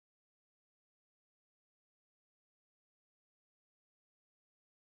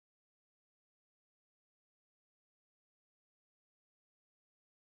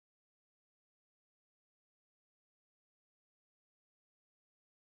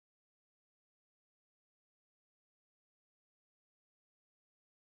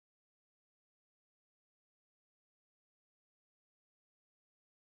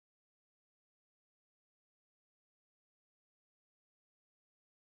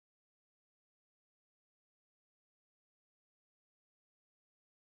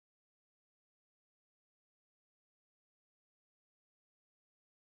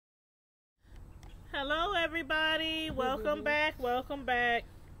Hello, everybody. Welcome back. Welcome back.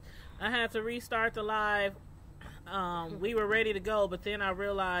 I had to restart the live. We were ready to go, but then I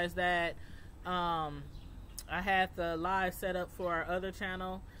realized that I had the live set up for our other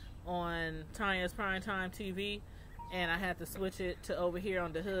channel on Tanya's Primetime TV, and I had to switch it to over here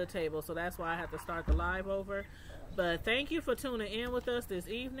on the hood table, so that's why I had to start the live over. But thank you for tuning in with us this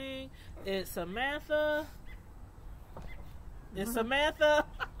evening. It's Samantha. It's Samantha.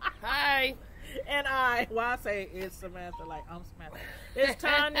 Hi. And I say it's Samantha, like I'm Samantha. It's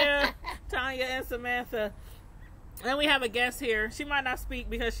Tanya, Tanya and Samantha. And we have a guest here. She might not speak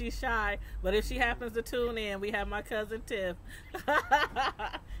because she's shy, but if she happens to tune in, we have my cousin Tiff.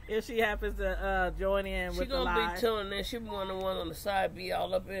 If she happens to join in with the live. She gonna be tuning in. She be one of the ones on the side, be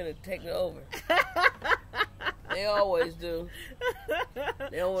all up in and take it over. They always do.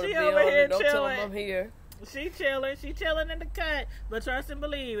 They don't want to be on it. Don't tell them I'm here. She chilling in the cut. But trust and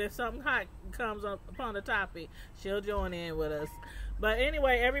believe, if something hot comes up upon the topic, she'll join in with us. But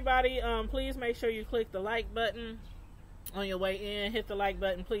anyway, everybody, please make sure you click the like button on your way in. Hit the like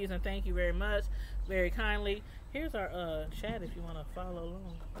button, please, and thank you very much, very kindly. Here's our chat if you want to follow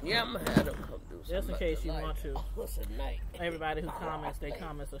along. Yeah, I'm gonna have them come do something. Just in case you want to. What's a night? Everybody who comments, their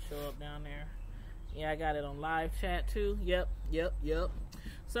comments will show up down there. Yeah, I got it on live chat too. Yep.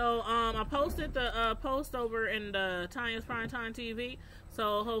 So I posted the post over in the Tanya's Primetime TV.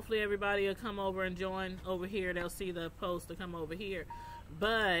 So hopefully everybody will come over and join over here. They'll see the post to come over here.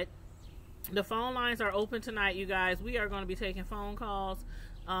 But the phone lines are open tonight, you guys. We are going to be taking phone calls.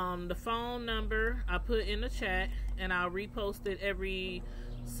 The phone number I put in the chat, and I'll repost it every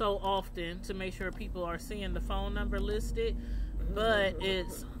so often to make sure people are seeing the phone number listed. But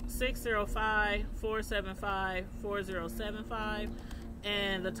it's 605-475-4075.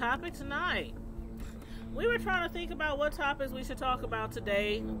 And the topic tonight, we were trying to think about what topics we should talk about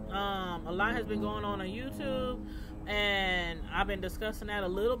today. A lot has been going on YouTube, and I've been discussing that a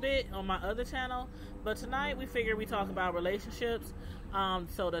little bit on my other channel. But tonight we figured we talk about relationships.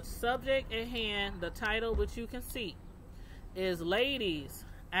 So the subject at hand, the title, which you can see, is ladies,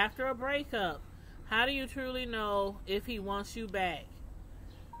 after a breakup, how do you truly know if he wants you back?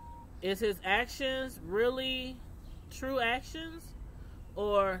 Is his actions really true actions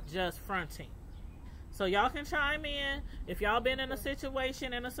or just fronting? So y'all can chime in if y'all been in a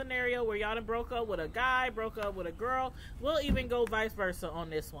situation, in a scenario where y'all done broke up with a guy, broke up with a girl. We'll even go vice versa on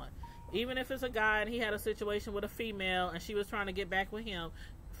this one. Even if it's a guy and he had a situation with a female and she was trying to get back with him,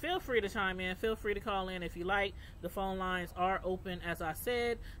 feel free to chime in. Feel free to call in if you like. The phone lines are open, as I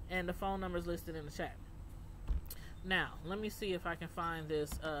said, and the phone number is listed in the chat. Now, let me see if I can find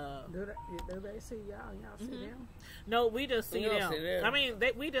this. Do they see y'all? Y'all see them? No, we just see them. I mean,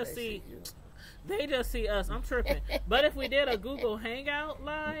 we just see they just see us. I'm tripping. But if we did a Google Hangout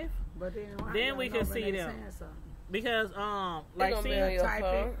live, then we can see them. Because like see see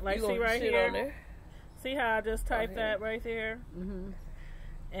right here. See how I just typed that right there?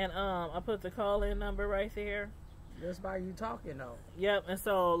 And I put the call in number right there. Just by you talking though. Yep. And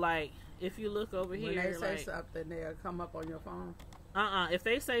so like if you look over here, when they say something, they'll come up on your phone. If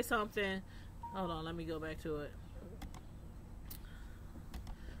they say something, hold on, let me go back to it.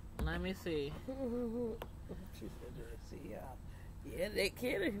 Let me see. Yeah, they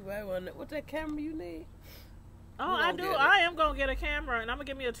can if you want. What that camera you need? Oh, I do. I am gonna get a camera, and I'm gonna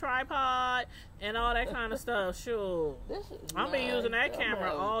give me a tripod and all that kind of stuff. Sure, I'm been using that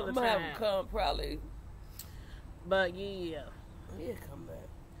camera all the time. I'm gonna have them come probably. But yeah, come back.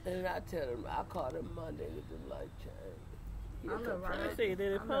 And I tell them, I call them Monday with the light change. I live right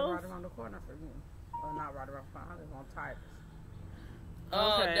around the corner from you. Well, not right around the corner. I live on Titus.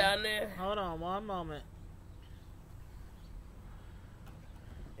 Oh, okay. Down there? Hold on one moment.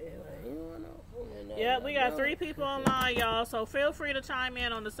 Yeah, we got 3 people online, y'all. So feel free to chime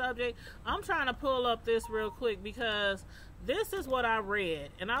in on the subject. I'm trying to pull up this real quick because this is what I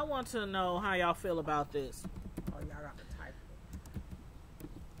read. And I want to know how y'all feel about this. Oh, y'all got to type it.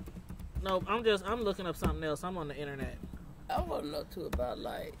 No, I'm looking up something else. I'm on the internet. I want to know too about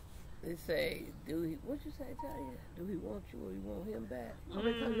like they say, what you say, Tanya? Do he want you or you want him back? Well,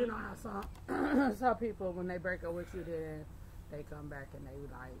 because you know how some people when they break up with you, then they come back and they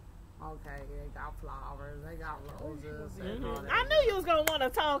like, okay, they got flowers, they got roses. And all that. I knew you was gonna want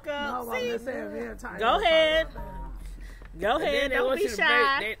to talk up. No, I'm just saying, go ahead. Go ahead. Don't be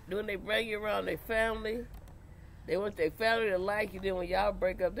shy. When they bring you around their family. They want their family to like you. Then when y'all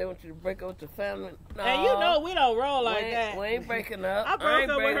break up, they want you to break up with the family. No, and you know we don't roll like that. We ain't breaking up. I broke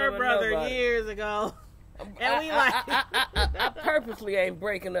up with her brother years ago. And we like, I purposely ain't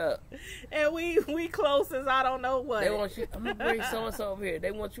breaking up. And we close as I don't know what. They want you. I'm gonna bring so and so over here.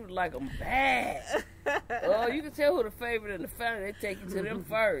 They want you to like them bad. Oh, you can tell who the favorite in the family. They take you to them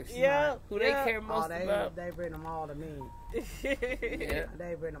first. Yeah. Who they care most about. They bring them all to me. Yeah.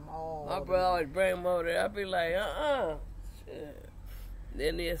 They bring them all. My brother always bring them over there. I be like, Shit.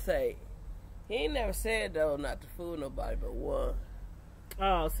 Then they'll say, he ain't never said though not to fool nobody but one.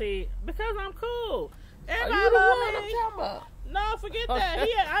 Oh, see, because I'm cool. Everybody Are you the love one me. I'm talking about? No, forget that.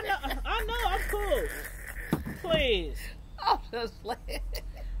 I know I'm cool. Please. I'm just like,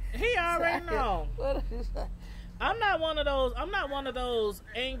 He already know. What is that? I'm not one of those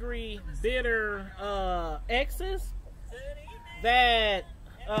angry, bitter exes that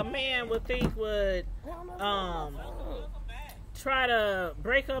a man would think would try to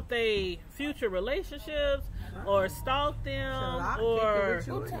break up their future relationships or stalk them or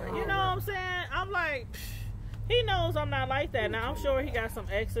you know what I'm saying? I'm like, he knows I'm not like that. Now I'm sure he got some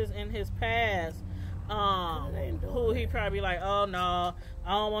exes in his past who he probably like, oh no,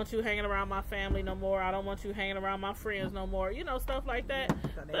 I don't want you hanging around my family no more. I don't want you hanging around my friends no more. You know, stuff like that.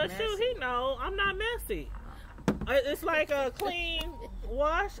 But shoot, he know I'm not messy. It's like a clean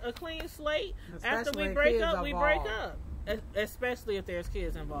wash, a clean slate. After we break up, we break up. Especially if there's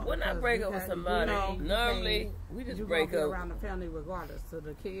kids involved. When I break up with somebody, normally we just break up around the family regardless. So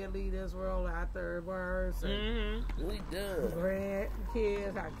the kid leave this world afterwards. We done.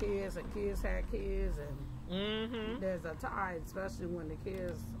 Grandkids had kids, and kids had kids, and there's a tie, especially when the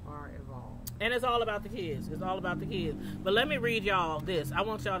kids are involved. And it's all about the kids. It's all about the kids. But let me read y'all this. I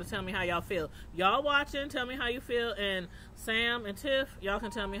want y'all to tell me how y'all feel. Y'all watching, tell me how you feel. And Sam and Tiff, y'all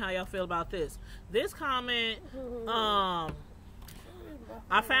can tell me how y'all feel about this. This comment, I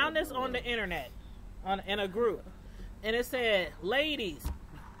found this on the internet, in a group. And it said, ladies,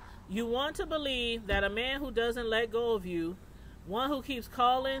 you want to believe that a man who doesn't let go of you, one who keeps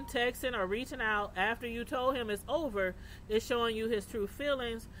calling, texting, or reaching out after you told him it's over, is showing you his true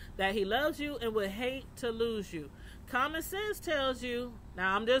feelings, that he loves you and would hate to lose you. Common sense tells you,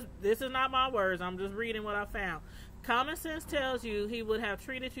 this is not my words, I'm just reading what I found. Common sense tells you he would have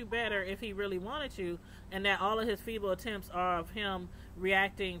treated you better if he really wanted you, and that all of his feeble attempts are of him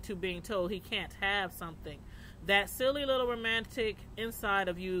reacting to being told he can't have something. That silly little romantic inside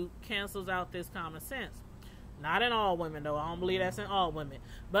of you cancels out this common sense. Not in all women, though. I don't believe that's in all women.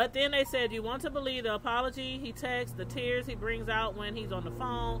 But then they said, you want to believe the apology he texts, the tears he brings out when he's on the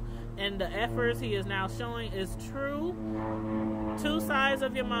phone, and the efforts he is now showing is true. Two sides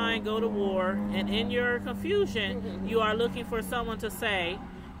of your mind go to war, and in your confusion, you are looking for someone to say,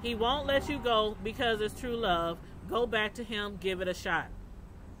 he won't let you go because it's true love. Go back to him, give it a shot.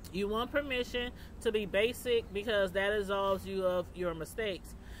 You want permission to be basic because that absolves you of your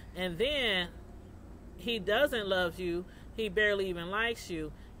mistakes. And then he doesn't love you. He barely even likes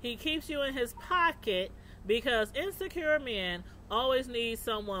you. He keeps you in his pocket because insecure men always need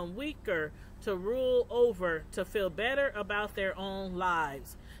someone weaker to rule over to feel better about their own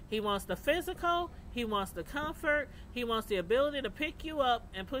lives. He wants the physical. He wants the comfort. He wants the ability to pick you up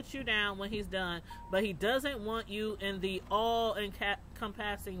and put you down when he's done. But he doesn't want you in the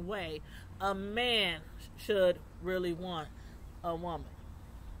all-encompassing way a man should really want a woman.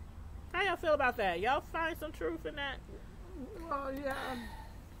 How y'all feel about that? Y'all find some truth in that? Well, yeah.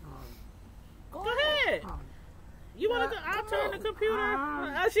 Go ahead. You want to? I'll turn the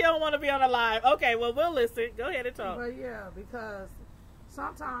computer. She don't want to be on the live. Okay, well we'll listen. Go ahead and talk. But yeah, because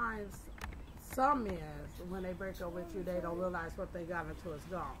sometimes some men, when they break up with you, they don't realize what they got into is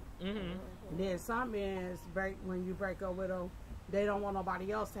gone. And then some men, when you break up with them, they don't want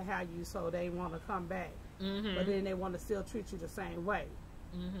nobody else to have you, so they want to come back. But then they want to still treat you the same way.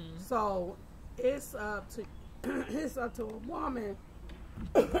 So it's up to a woman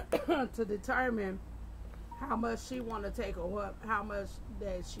to determine how much she want to take, or how much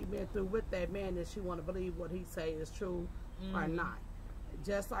that she been through with that man, that she want to believe what he say is true or not.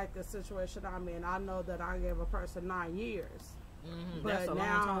 Just like the situation I'm in, I know that I gave a person 9 years, but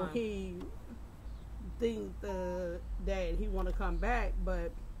now he think that he want to come back.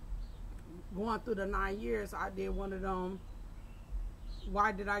 But going through the 9 years, I did one of them.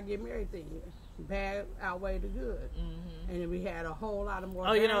 Why did I get married then? Bad outweigh the good. And then we had a whole lot of more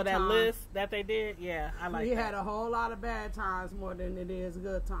bad that times. list that they did? Yeah, I like that. We had a whole lot of bad times more than it is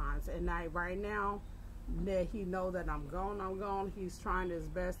good times. And right now, that he know that I'm gone. He's trying his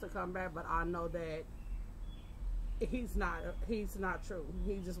best to come back, but I know that he's not true.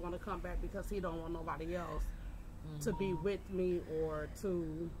 He just want to come back because he don't want nobody else to be with me or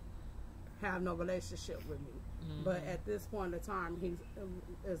to have no relationship with me. But at this point in time, he's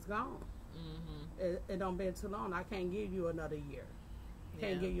gone. It don't been too long. I can't give you another year.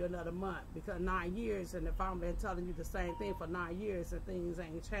 Can't give you another month, because 9 years, and if I've been telling you the same thing for 9 years and things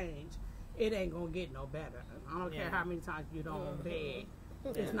ain't changed, it ain't gonna get no better. I don't care how many times you don't beg.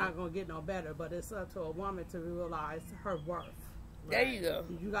 It's not gonna get no better. But it's up to a woman to realize her worth. There you go.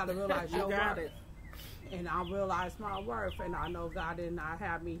 You gotta realize your worth. And I realize my worth, and I know God did not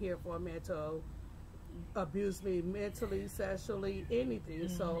have me here for a man to abuse me mentally, sexually, anything.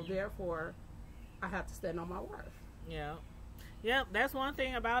 So therefore, I have to stand on my worth. Yeah. Yep, that's one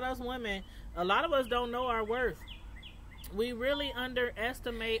thing about us women. A lot of us don't know our worth. We really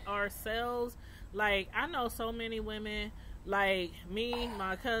underestimate ourselves. Like, I know so many women, like me,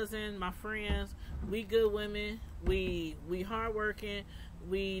 my cousin, my friends, we good women. We hardworking.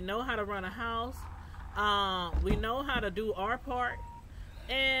 We know how to run a house. We know how to do our part.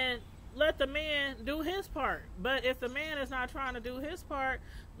 And let the man do his part. But if the man is not trying to do his part,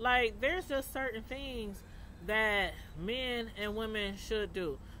 like, there's just certain things that men and women should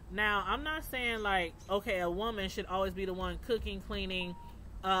do. Now, I'm not saying, like, okay, a woman should always be the one cooking, cleaning,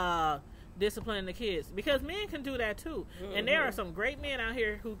 disciplining the kids, because men can do that too. And there are some great men out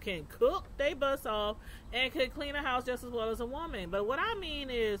here who can cook they butts off and can clean a house just as well as a woman. But what I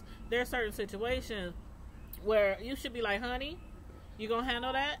mean is, there are certain situations where you should be like, honey, you gonna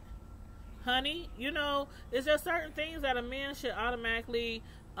handle that? Honey, you know, it's just certain things that a man should automatically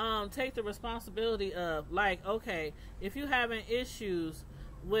take the responsibility of. Like, okay, if you having issues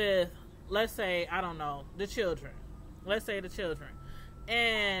with, let's say, I don't know, the children,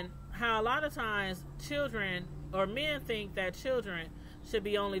 and how a lot of times children or men think that children should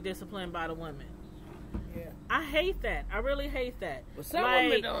be only disciplined by the women. Yeah. I hate that. I really hate that. But some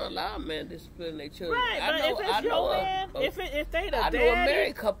women don't allow men to discipline their children. Right, but if it's your man, if they the daddy, I know a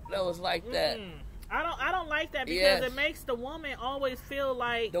married couple that was like that. I don't like that, because it makes the woman always feel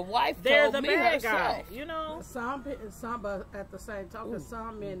like the wife they're told the me bad herself. guy. You know, some but at the same time,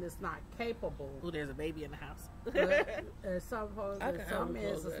 some men is not capable. Ooh, there's a baby in the house. Some men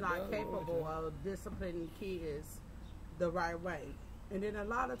is not capable of disciplining kids the right way, and then a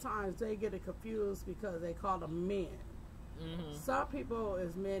lot of times they get it confused because they call them men. Some people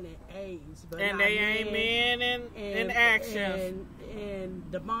is men in age, but and they ain't men in action and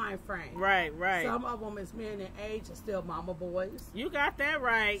the mind frame. Right. Some of them is men in age and still mama boys. You got that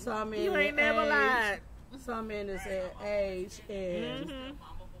right. Some men you ain't never lied. Some men is at age and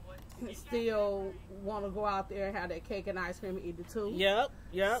still want to go out there and have that cake and ice cream and eat it too.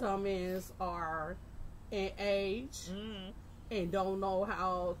 Yep. Some men are in age and don't know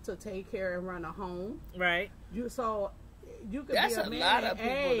how to take care and run a home. Right. You could That's be a man lot of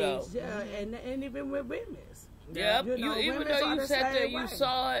age, people, and even with women. Yep. You know, even though you sat there, you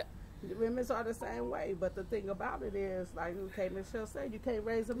saw it. Women are the same way, but the thing about it is, like Michelle said, you can't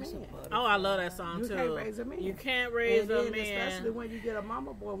raise a man. Oh, I love that song too. You can't raise a man. You can't raise a man, especially when you get a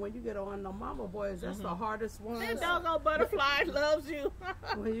mama boy. When you get on the mama boys, that's the hardest one. That doggone butterfly loves you.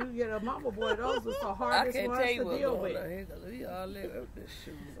 When you get a mama boy, those are the hardest ones to deal with. We all live up this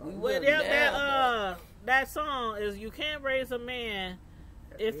shit. That song is "You Can't Raise a Man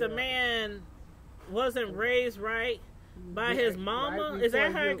if the man wasn't raised right by his mama." Is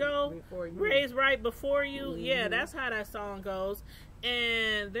that how it goes? Raised right before you. Yeah, that's how that song goes.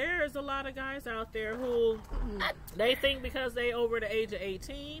 And there's a lot of guys out there who they think because they over the age of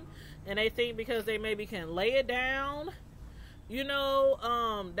 18, and they think because they maybe can lay it down, you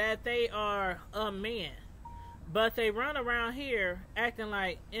know, that they are a man. But they run around here acting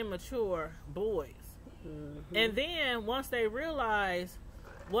like immature boys. And then once they realize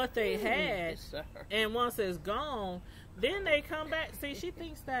what they had, and once it's gone, then they come back. See, she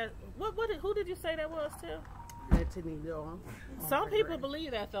thinks that who did you say that was, Tim? Some people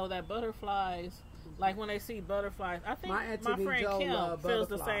believe that though, that butterflies, like when they see butterflies, I think my friend Kim feels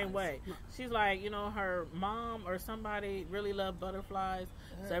the same way. She's like, you know, her mom or somebody really loved butterflies,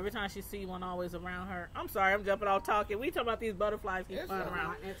 so every time she see one always around her. I'm sorry, I'm jumping off talking. We talk about these butterflies keep flying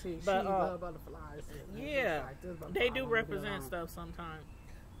around. My auntie, she loved butterflies. Yeah, they do represent stuff sometimes.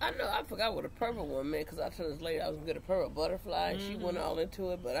 I know, I forgot what a purple one meant, because I told this lady I was going to get a purple butterfly, and she went all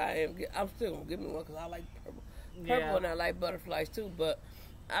into it, but I'm still going to give me one, because I like purple. And I like butterflies too, but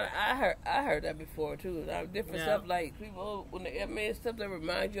I heard that before too. Different stuff, like people when they stuff that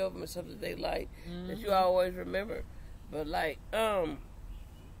remind you of them and stuff that they like that you always remember. But like I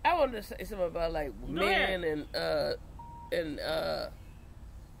wanted to say something about like men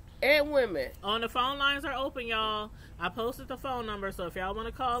and women. On the phone lines are open, y'all. I posted the phone number, so if y'all want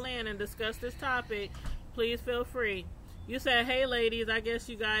to call in and discuss this topic, please feel free. You said, hey, ladies, I guess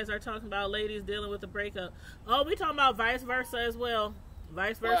you guys are talking about ladies dealing with the breakup. Oh, we talking about vice versa as well.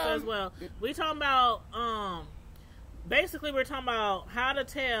 Vice versa as well. We talking about basically we're talking about how to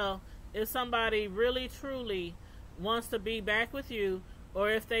tell if somebody really truly wants to be back with you, or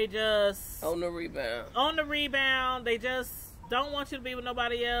if they just on the rebound. On the rebound, they just don't want you to be with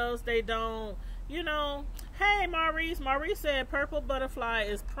nobody else. They don't, you know. Hey, Maurice. Maurice said purple butterfly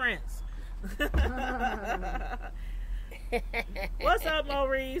is Prince. What's up,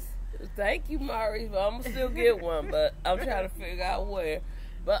 Maurice? Thank you, Maurice. But I'm gonna still get one, but I'm trying to figure out where.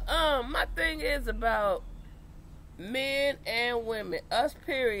 But my thing is about men and women, us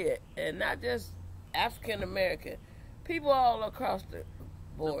period, and not just African American, people all across the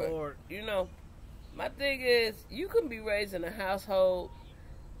board. You know, my thing is you can be raised in a household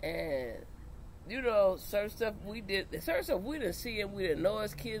and you know certain stuff we didn't see and we didn't know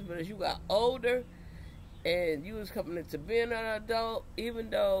as kids, but as you got older and you was coming into being an adult, even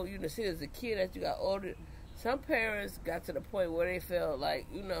though you didn't see as a kid as you got older, some parents got to the point where they felt like,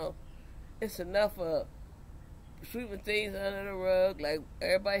 you know, it's enough of sweeping things under the rug. Like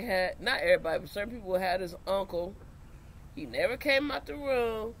everybody had, not everybody, but certain people had this uncle. He never came out the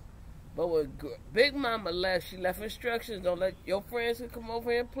room, but when Big Mama left, she left instructions: don't let your friends who come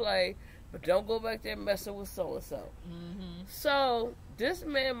over here and play, but don't go back there messing with so and so. So this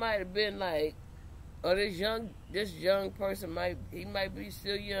man might have been like, or this young person might be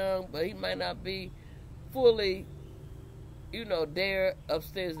still young, but he might not be fully, you know, there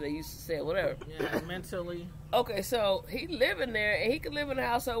upstairs. They used to say whatever. Yeah, mentally. Okay, so he living there, and he could live in a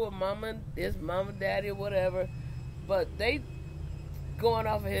household with his mama, daddy, or whatever, but they going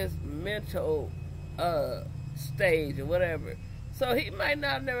off of his mental stage or whatever. So he might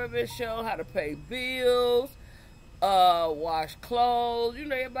not have never been shown how to pay bills, wash clothes. You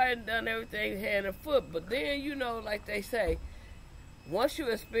know, everybody done everything hand and foot. But then, you know, like they say, once you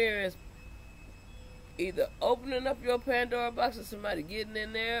experience either opening up your Pandora box and somebody getting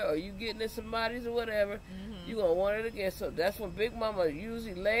in there, or you getting in somebody's or whatever, you gonna want it again. So that's when Big Mama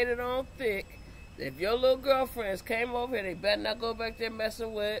usually laid it on thick. If your little girlfriends came over here, they better not go back there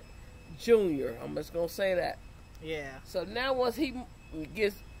messing with Junior. I'm just gonna say that. Yeah. So now once he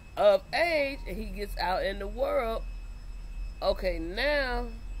gets of age and he gets out in the world, okay, now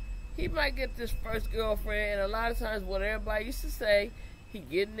he might get this first girlfriend, and a lot of times what everybody used to say, he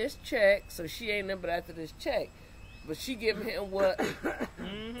getting this check, so she ain't nothing but after this check. But she giving him what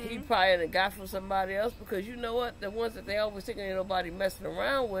he probably done got from somebody else, because you know what? The ones that they always think ain't nobody messing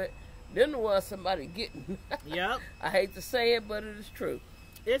around with, them the ones somebody getting. Yep. I hate to say it, but it is true.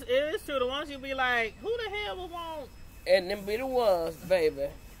 It is true. The ones you be like, who the hell would want? And them be the ones, baby.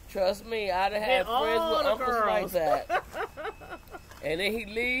 Trust me, I'd have had friends with uncles girls like that. And then he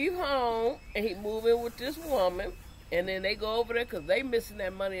leave home, and he move in with this woman, and then they go over there because they missing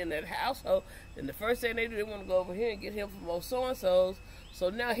that money in that household. And the first thing they do, they want to go over here and get him from old so-and-so's. So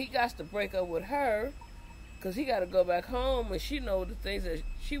now he got to break up with her because he got to go back home, and she know the things that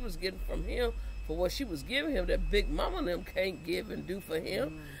she was getting from him for what she was giving him that Big Mama and them can't give and do for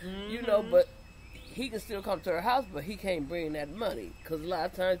him. You know, but he can still come to her house, but he can't bring that money. Because a lot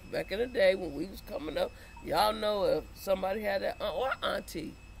of times back in the day when we was coming up, y'all know if somebody had that aunt or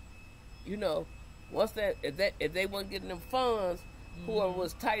auntie, you know, once that if they weren't getting them funds, whoever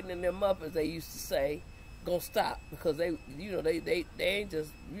was tightening them up, as they used to say, gonna stop, because they, you know, they ain't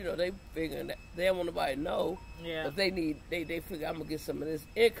just, you know, they figuring that they don't want nobody to know. Yeah. But they figure I'm gonna get some of this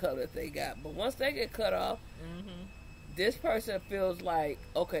income that they got. But once they get cut off, this person feels like,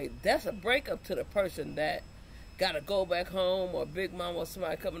 okay, that's a breakup to the person that got to go back home, or Big Mama or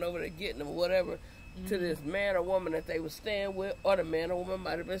somebody coming over there getting them or whatever, to this man or woman that they were staying with, or the man or woman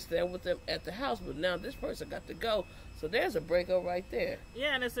might have been staying with them at the house, but now this person got to go. So there's a breakup right there.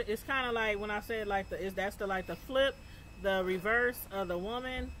 Yeah, and it's kind of like when I said like that's the flip, the reverse of the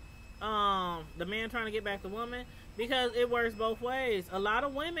woman, the man trying to get back the woman, because it works both ways. A lot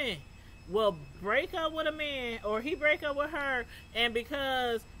of women will break up with a man, or he break up with her, and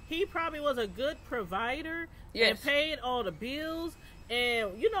because he probably was a good provider and paid all the bills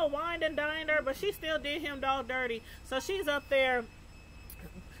and, you know, wined and dined her, but she still did him dog dirty. So she's up there,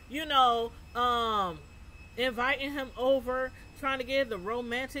 you know, inviting him over, trying to get the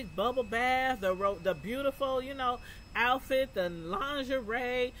romantic bubble bath, the beautiful, you know, outfit, the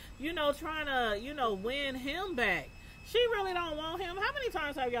lingerie, you know, trying to, you know, win him back. She really don't want him. How many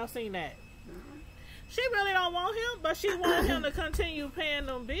times have y'all seen that? She really don't want him, but she wants him to continue paying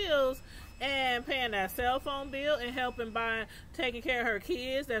them bills and paying that cell phone bill and helping taking care of her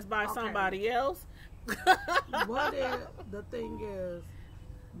kids that's by somebody else. What is the thing is,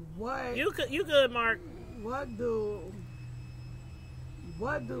 what you good, Mark? What do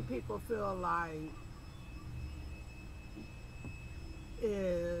people feel like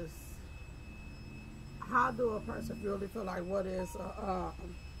is how do a person really feel like what is a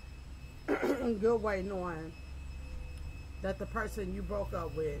good way knowing that the person you broke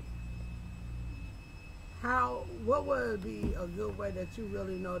up with, what would be a good way that you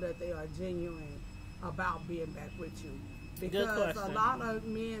really know that they are genuine about being back with you? Because a lot of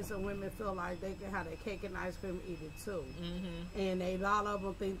men and women feel like they can have their cake and ice cream and eat it too. Mm-hmm. And a lot of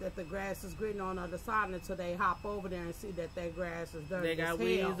them think that the grass is green on the other side until they hop over there and see that grass is dirty. They got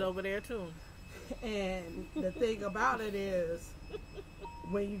weeds over there too. And the thing about it is,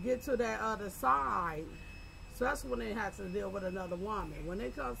 when you get to that other side, so that's when they have to deal with another woman. When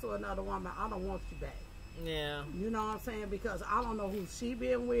it comes to another woman, I don't want you back. Yeah. You know what I'm saying? Because I don't know who she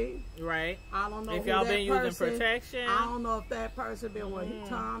been with. Right. I don't know if who y'all that been person, using protection. I don't know if that person been with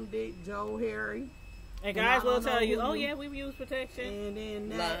Tom, Dick, Joe, Harry. And guys will tell you, oh yeah, we've used protection. And then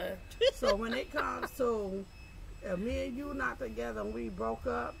that. So when it comes to if me and you not together and we broke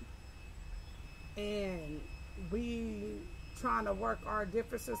up and we trying to work our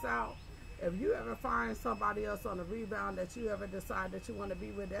differences out, if you ever find somebody else on the rebound that you ever decide that you want to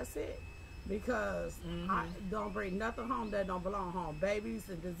be with, that's it. Because I don't bring nothing home that don't belong home. Babies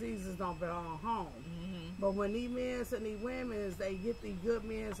and diseases don't belong home. Mm-hmm. But when these men and these women, they get these good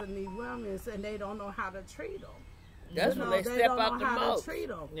men and these women and they don't know how to treat them. That's when they step out the most. They don't know how to treat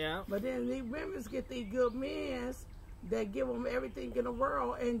them. Yeah. But then these women get these good men that give them everything in the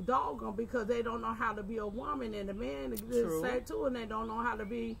world and dog them because they don't know how to be a woman. And the man is the same too, and they don't know how to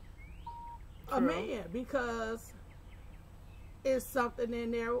be a man because it's something in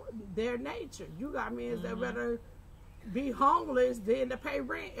their nature. You got men that rather be homeless than to pay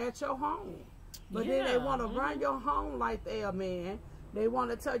rent at your home. But then they want to run your home like they a man. They want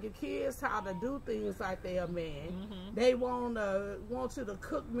to tell your kids how to do things like they a man. They want you to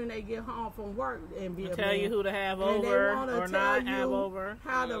cook when they get home from work and be a man. Tell you who to have over or not have over.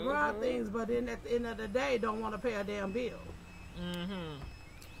 How to run things, but then at the end of the day, don't want to pay a damn bill.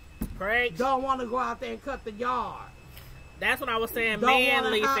 Great. Don't want to go out there and cut the yard. That's what I was saying,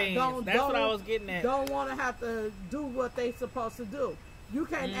 manly things. That's what I was getting at. Don't want to have to do what they supposed to do. You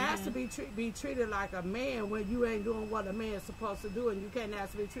can't ask to be treated like a man when you ain't doing what a man's supposed to do, and you can't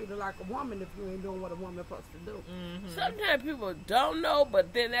ask to be treated like a woman if you ain't doing what a woman's supposed to do. Sometimes people don't know,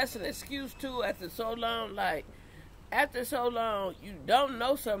 but then that's an excuse too. After so long, you don't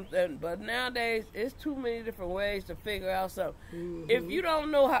know something, but nowadays it's too many different ways to figure out something. If you don't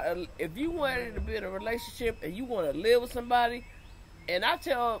know if you wanted to be in a relationship and you want to live with somebody, and I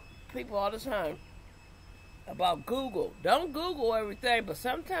tell people all the time about Google. Don't Google everything, but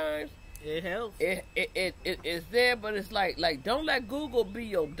sometimes it helps. It's there, but it's like don't let Google be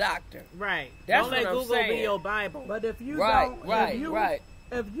your doctor. Right. That's don't let Google be your Bible. But if you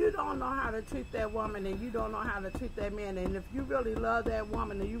if you don't know how to treat that woman and you don't know how to treat that man, and if you really love that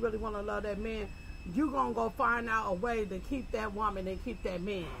woman and you really want to love that man, you gonna go find out a way to keep that woman and keep that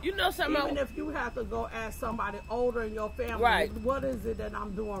man. You know something? Even if you have to go ask somebody older in your family, what is it that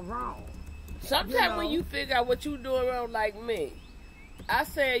I'm doing wrong? Sometimes when you figure out what you doing wrong, like me, I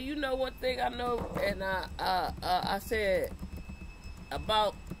said, you know one thing I know, and I said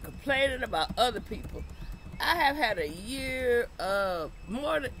about complaining about other people. I have had a year of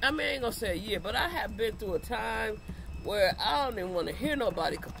I ain't gonna say a year, but I have been through a time where I don't even want to hear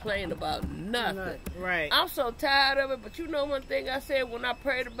nobody complain about nothing. Right. I'm so tired of it, but you know one thing I said when I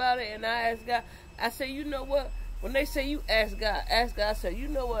prayed about it and I asked God, I said, you know what? When they say you ask God, I said, you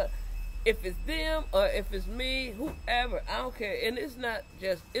know what? If it's them or if it's me, whoever, I don't care. And it's not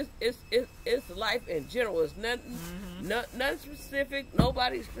just it's life in general. It's nothing nothing specific,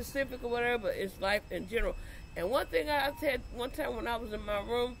 nobody specific or whatever, but it's life in general. And one thing I said one time when I was in my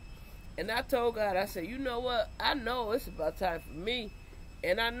room and I told God, I said, you know what? I know it's about time for me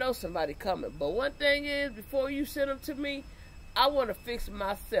and I know somebody coming. But one thing is, before you send them to me, I want to fix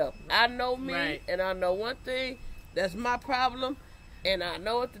myself. I know me and I know one thing, that's my problem. And I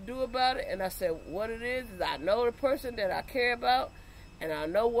know what to do about it. And I said, what it is I know the person that I care about. And I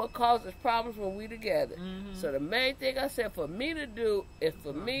know what causes problems when we together. So the main thing I said for me to do is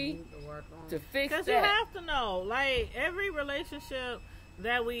for me to fix that. Because you have to know, like, every relationship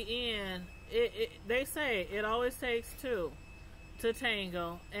that we in, they say it always takes two to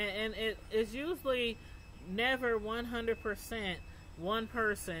tango. And it's usually never 100% one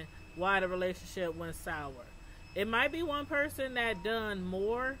person why the relationship went sour. It might be one person that done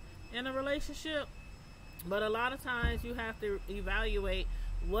more in a relationship, but a lot of times you have to evaluate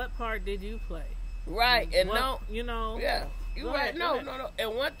what part did you play. Right, and Yeah, you're right. No.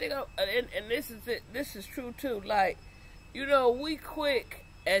 And one thing, and this is it. This is true too. Like, we quick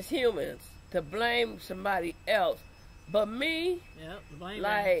as humans to blame somebody else, But me, Yep, blame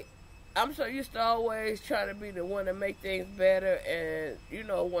like, I'm so used to always trying to be the one to make things better and, you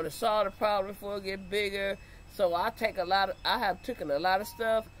know, want to solve the problem before it get bigger. So I have taken a lot of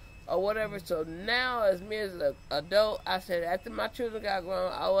stuff or whatever. So now as me as an adult, I said after my children got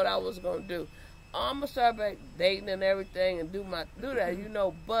grown, what I was going to do. I'm going to start back dating and everything and do that, you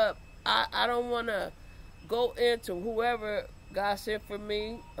know. But I don't want to go into whoever God sent for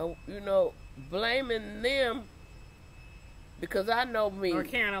me, you know, blaming them. Because I know me. Or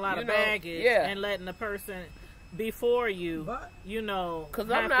carrying a lot of baggage and letting the person before you, you know, because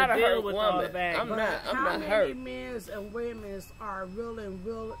I'm not a hurt woman. I'm not hurt. How many men and women are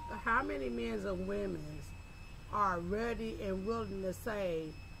how many men and women are ready and willing to say,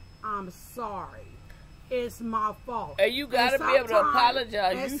 I'm sorry. It's my fault. And you got to be able to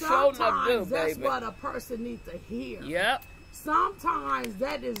apologize. You sure enough do, baby. That's what a person needs to hear. Yep. Sometimes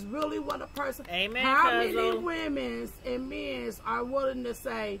that is really what a person. Amen. How many women and men are willing to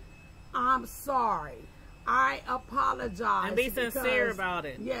say, "I'm sorry, I apologize," and be sincere about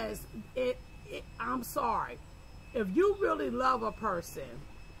it? Yes, I'm sorry. If you really love a person,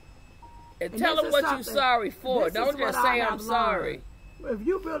 and tell them what you're sorry for. Don't just say I'm sorry. If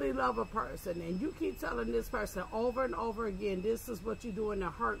you really love a person and you keep telling this person over and over again, "This is what you're doing to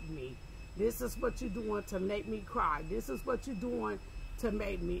hurt me. This is what you're doing to make me cry. This is what you're doing to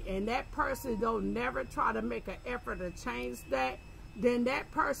make me," and that person don't never try to make an effort to change that, then that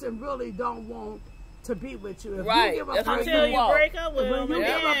person really don't want to be with you. If right. You give a person, until you break up with them. When you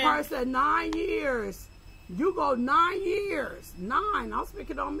give a person 9 years, you go 9 years. 9, I'm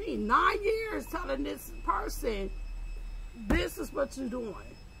speaking on me. 9 years telling this person, this is what you're doing.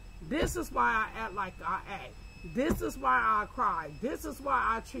 This is why I act like I act. This is why I cry. This is why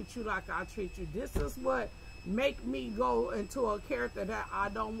I treat you like I treat you. This is what make me go into a character that I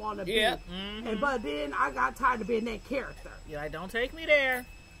don't want to be. Mm-hmm. But then I got tired of being that character. You're like, don't take me there.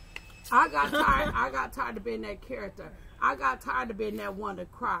 I got tired of being that character. I got tired of being that one to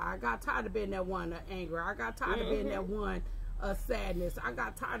cry. I got tired of being that one to anger. I got tired of being that one of sadness. I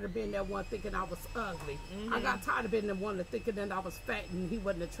got tired of being that one thinking I was ugly. I got tired of being the one thinking that I was fat and he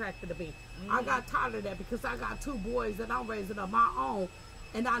wasn't attracted to me. I got tired of that because I got 2 boys that I'm raising of my own,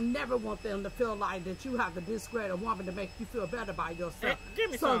 and I never want them to feel like that you have to discredit a woman to make you feel better by yourself. Give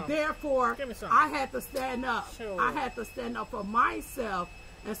me so some. Therefore, Give me some. I had to stand up. Sure. I had to stand up for myself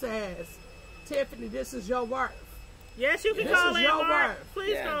and say, Tiffany, this is your worth. Yes, you can This call is in, your Mark. worth.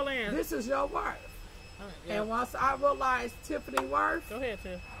 Please call in. This is your worth. Yeah. And once I realized Tiffany worth, Go ahead,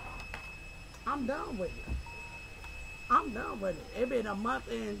 Tiff. I'm done with it. I'm done with it. It been a month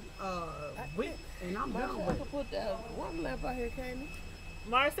and week, and I'm done with it. Put that one lamp out here, Candy.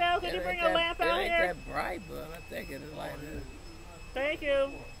 Marcel, could you bring a lamp out here? It here? ain't that bright, but I think it is like that. Thank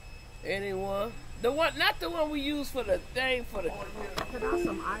you. Anyone? The one, not the one we use for the thing for the. Can I have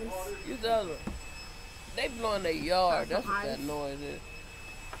some ice? Use the other one. They blowing their yard. That's what ice? that noise is.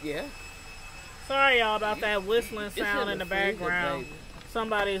 Yeah. Sorry, y'all, about that whistling sound in the freezer, background. baby.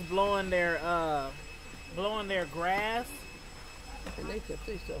 Somebody's blowing their grass. And they kept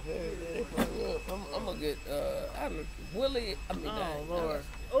their stuff everywhere. I'm gonna get I don't know, Willie. I mean, Oh Lord.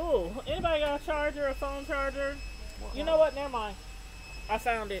 Oh, anybody got a charger, a phone charger? You know what? Never mind. I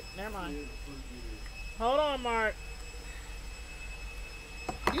found it. Never mind. Hold on, Mark.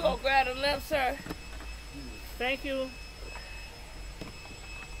 You gonna grab the lamp, sir? Thank you.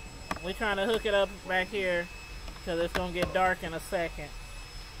 We're trying to hook it up back here because it's gonna get dark in a second.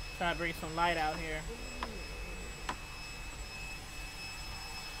 Try to bring some light out here.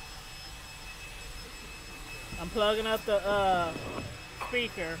 I'm plugging up the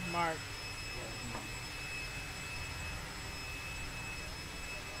speaker, Mark.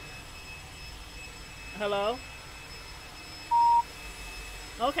 Hello?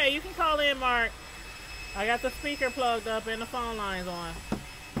 Okay, you can call in, Mark. I got the speaker plugged up and the phone lines on.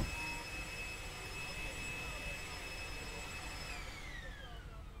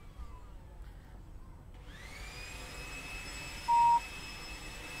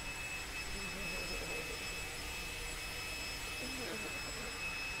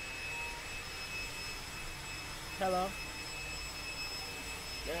 Hello?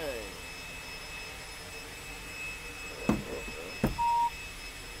 Dang.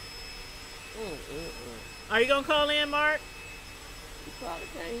 Are you gonna call in, Mark? You probably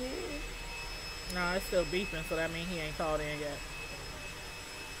can't hear it. No, it's still beeping, so that means he ain't called in yet.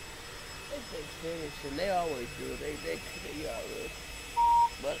 They finish, and they always do. They always.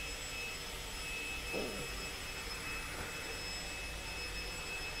 But.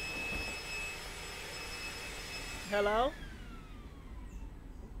 Hello?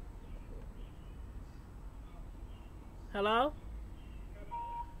 Hello?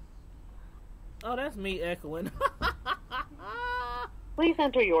 Oh, that's me echoing. Please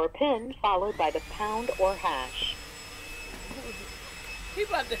enter your PIN followed by the pound or hash. He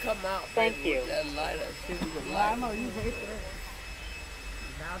about to come out. Thank baby, you. with that lighter. See if we can I light know it. you hate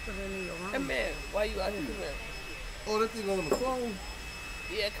that. Bouncing in your Hey room. man, why you out here doing that? Oh, that thing on the phone?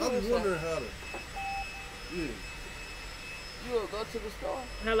 Yeah, I come was on. wondering how to. Yeah. You will go to the store?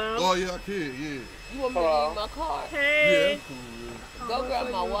 Hello? Oh, yeah, I can, yeah. You want me to give you my card? Yeah, Hey. that's cool, yeah. Go grab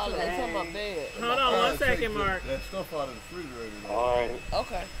my wallet. It's on my bed. Hold on I one take second, that- Mark. That stuff out of the refrigerator. though. Alright.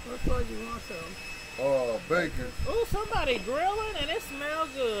 Okay. What store do you want to? Bacon. Ooh, somebody grilling and it smells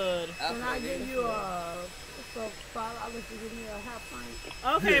good. Can I give you $5 to give me a half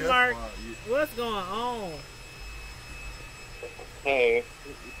pint? Okay, Yeah, that's Mark. fine, yeah. What's going on? Hey, it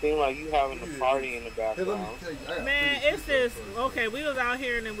seems like you having a party in the Hey, let me background. tell you. I gotta Man, finish it's this this. up first. Okay, we was out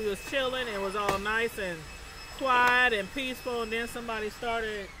here and then we was chilling. It was all nice and quiet and peaceful. And then somebody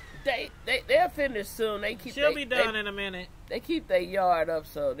started. They'll finish soon. They keep. She'll be done in a minute. They keep their yard up,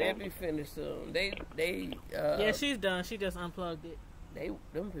 so they'll be finished soon. Yeah, she's done. She just unplugged it.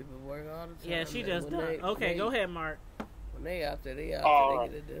 Them people work all the time. Yeah, she man. just When done. Okay, go ahead, Mark. When they out there, they Alright.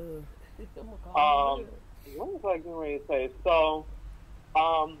 get it done. What was I getting ready to say? So,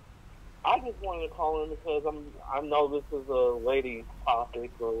 I just wanted to call in because I know this is a lady topic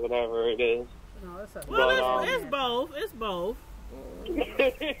or whatever it is. No, it's a Well, But, it's both. It's both.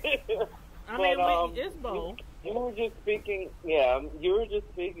 I But, mean, it's both. You were just speaking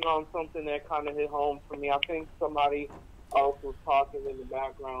on something that kind of hit home for me. I think somebody else was talking in the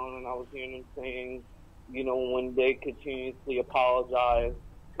background, and I was hearing them saying, you know, when they continuously apologize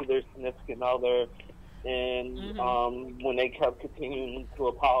to their significant other, and when they kept continuing to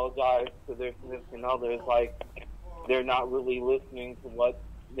apologize to their significant other, it's like they're not really listening to what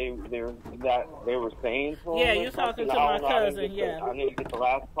they were saying to them. Yeah, or you're talking something. to I my don't know, I didn't cousin, get yeah. I didn't get the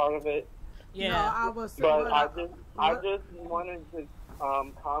last part of it. No, Yeah. I was. But I just wanted to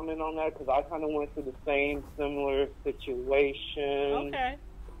comment on that because I kind of went through the same similar situation. Okay.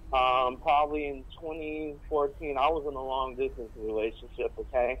 Probably in 2014, I was in a long distance relationship.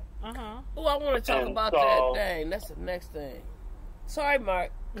 Okay. Oh, I want to talk And about so- that thing. That's the next thing. Sorry,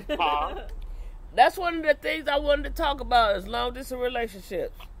 Mark. Huh? That's one of the things I wanted to talk about is long distance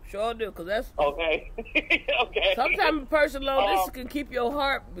relationships. Sure do, because that's Okay. Okay. sometimes a person long distance can keep your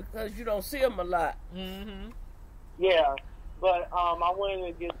heart because you don't see them a lot. Yeah, but I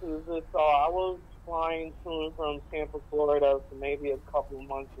wanted to get to this. So I was flying to and from Tampa, Florida, for maybe a couple of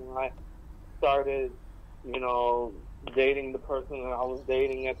months, and I started, you know, dating the person that I was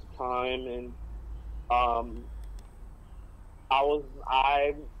dating at the time, and while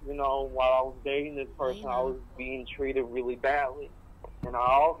I was dating this person, I was being treated really badly. And I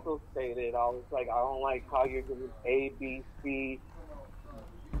also stated, I was like, I don't like how you're doing A, B, C,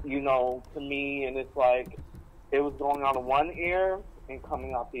 you know, to me. And it's like, it was going out of one ear and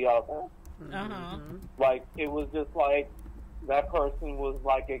coming out the other. Like, it was just like, that person was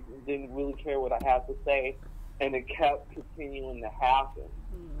like, it didn't really care what I had to say. And it kept continuing to happen.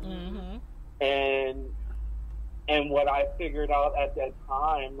 And what I figured out at that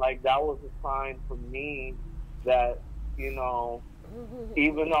time, like, that was a sign for me that, you know,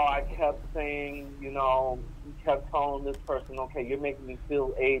 even though I kept saying, you know, kept telling this person, okay, you're making me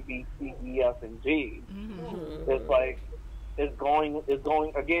feel A, B, C, E, F, and G. It's like, it's going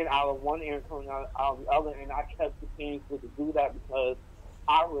again out of one ear and coming out of the other, and I kept continuing to do that because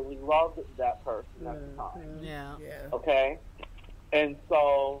I really loved that person at the time. Yeah. Okay? And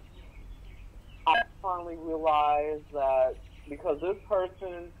so I finally realized that because this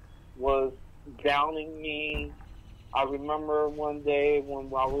person was downing me. I remember one day when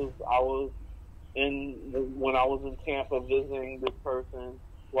I was in Tampa visiting this person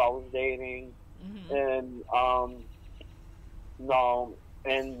who I was dating, and I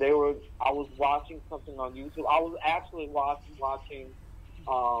was watching something on YouTube. I was actually watching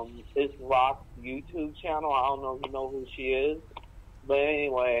It's Rock's YouTube channel. I don't know if you know who she is, but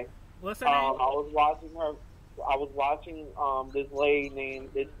anyway, What's her name? I was watching this lady named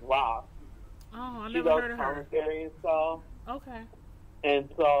It's Rock. Oh, I She never does heard of her. commentary and stuff. Okay. And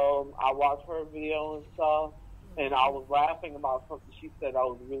so I watched her video and stuff, and I was laughing about something she said that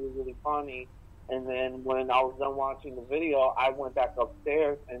was really, really funny. And then when I was done watching the video, I went back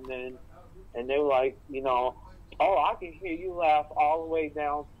upstairs, and they were like, you know, oh, I can hear you laugh all the way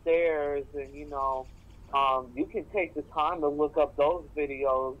downstairs, and you know, you can take the time to look up those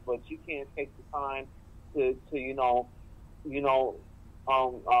videos, but you can't take the time to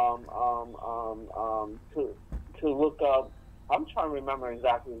look up. I'm trying to remember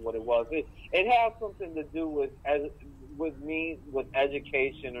exactly what it was. It has something to do with with me with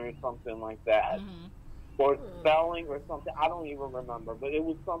education or something like that, Mm-hmm. or spelling or something. I don't even remember, but it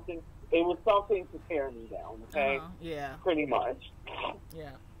was something. It was something to tear me down. Okay, Yeah. pretty much.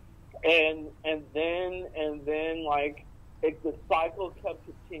 Yeah. And then like the cycle kept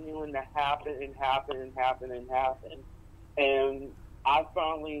continuing to happen and happen and happen and happen, and I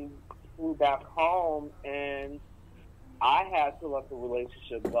finally flew back home and I had to let the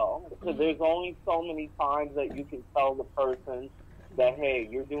relationship go because there's only so many times that you can tell the person that, hey,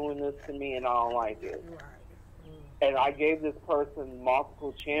 you're doing this to me and I don't like it. Right. And I gave this person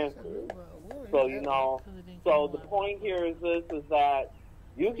multiple chances. So, you know, so the point here is this, is that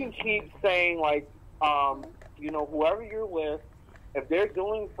you can keep saying, like, you know, whoever you're with, if they're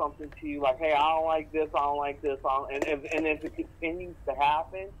doing something to you, like, hey, I don't like this, I don't like this, and if it continues to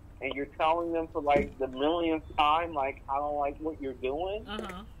happen, and you're telling them for like the millionth time, like, I don't like what you're doing,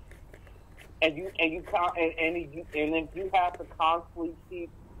 and if you have to constantly keep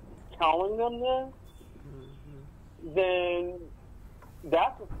telling them this, then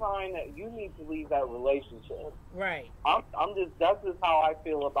that's a sign that you need to leave that relationship. Right. That's just how I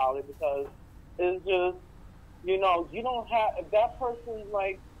feel about it, because it's just, you know, you don't have, if that person,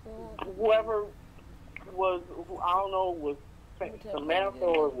 like, whoever was, I don't know, was Samantha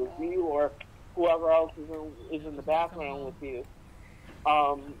or was you or whoever else is in the background with you.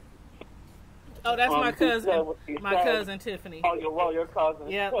 Oh, that's my cousin. My cousin Tiffany. Oh, your cousin.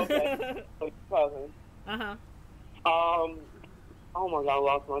 Yep. Okay. Your cousin. Oh my God, I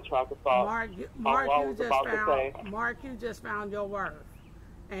lost my track of thought. Mark, you just found your worth.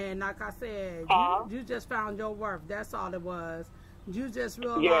 And like I said, you just found your worth. That's all it was. You just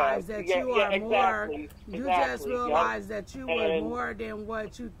realized that you are more. You just realized that you were more than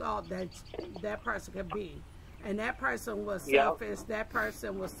what you thought that person could be. And that person was selfish. That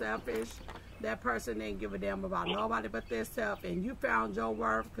person was selfish. That person didn't give a damn about nobody but themselves. And you found your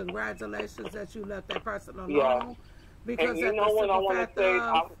worth. Congratulations that you left that person alone. Yeah. Because and you know what I want to say?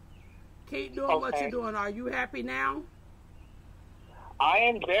 Keep doing what you're doing. Are you happy now? I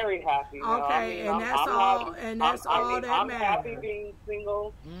am very happy now. Okay, I mean, that's all that I'm matters. happy being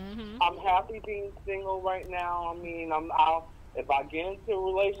single. I'm happy being single right now. I mean, if I get into a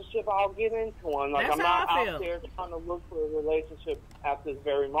relationship, I'll get into one. Like, that's I'm not out there trying to look for a relationship at this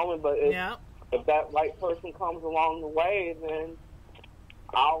very moment. But if that right person comes along the way, then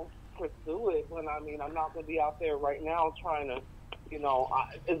I'll pursue it. But I mean, I'm not going to be out there right now trying to, you know,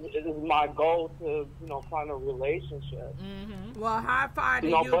 it is my goal to, you know, find a relationship. Well, high five to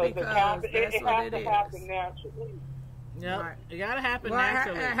you because it has what to it happen is. naturally. Yep. Right. It gotta happen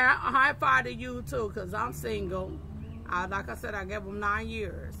naturally. High five to you too, because I'm single. Like I said, I gave them 9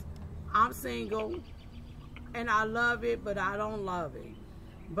 years. I'm single, and I love it, but I don't love it.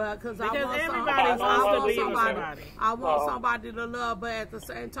 But because I want somebody to love, but at the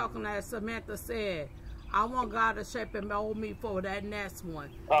same token, as Samantha said, I want God to shape and mold me for that next one.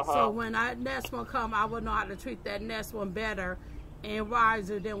 So when that next one come, I will know how to treat that next one better and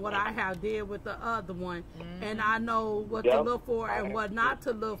wiser than what I have did with the other one. And I know what to look for and what not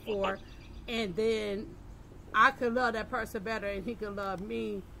to look for. And then I can love that person better and he can love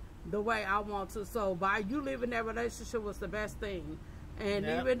me the way I want to. So by you living that relationship was the best thing. And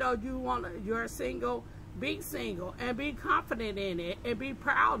even though you're single, be single and be confident in it and be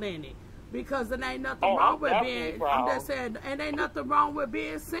proud in it. Because it ain't nothing wrong with being, proud. I'm just saying, it ain't nothing wrong with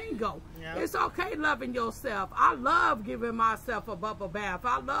being single. It's okay loving yourself. I love giving myself a bubble bath.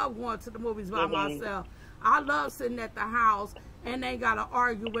 I love going to the movies by myself. I love sitting at the house and ain't got to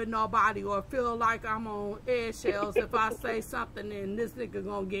argue with nobody or feel like I'm on eggshells if I say something and this nigga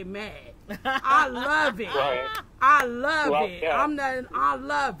gonna get mad. I love it. I love it. I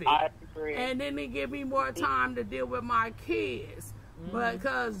love it. I agree. And then it give me more time to deal with my kids.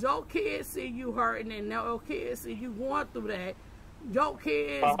 Because your kids see you hurting and your kids see you going through that, your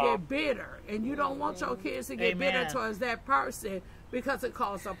kids get bitter. And you don't want your kids to get bitter towards that person because it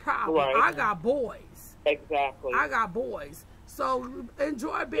causes a problem. I got boys. Exactly. I got boys. So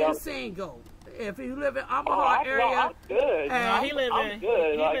enjoy being single. If you live in Omaha area, I'm good. I'm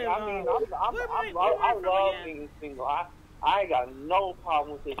good. I love being single. I ain't got no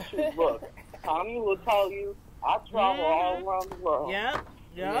problem with this shit. Look, Tommy will tell you, I travel all around the world. Yep.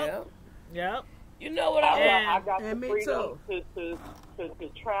 You know what I got the freedom to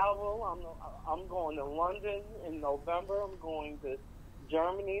travel. I'm going to London in November. I'm going to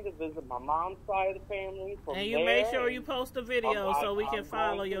Germany to visit my mom's side of the family. And you make sure you post a video so we can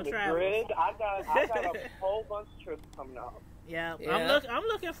follow your travels. I got a whole bunch of trips coming up. Yeah. I'm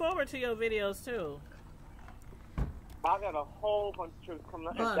looking forward to your videos too. I got a whole bunch of trips coming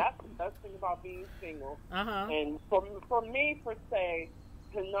up. And that's the best thing about being single. And for me, per se,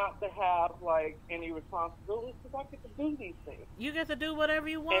 to have, like, any responsibilities, because I get to do these things. You get to do whatever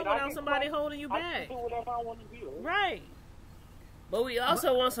you want without somebody holding you back. I can do whatever I want to do. Right. But we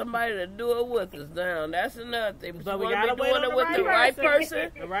also want somebody to do it with us now. That's another thing. But we gotta wait on the right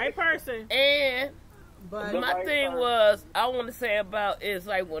person. The right person. And But my thing was, I want to say about is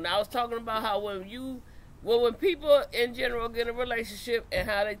like when I was talking about how when people in general get in a relationship and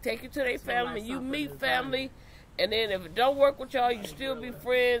how they take you to their family, you meet family, and then if it don't work with y'all, you still be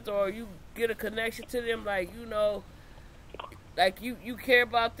friends or you get a connection to them, like, you know, like you care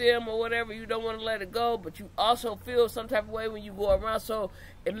about them or whatever, you don't want to let it go, but you also feel some type of way when you go around, so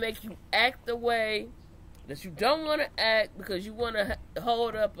it makes you act the way that you don't want to act because you want to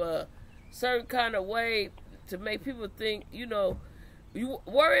hold up a certain kind of way to make people think, you know, you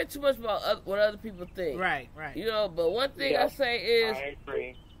worry too much about what other people think. Right. You know, but one thing I say is, I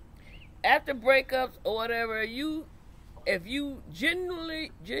agree. After breakups or whatever, if you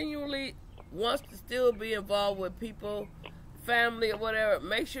genuinely wants to still be involved with people, family or whatever,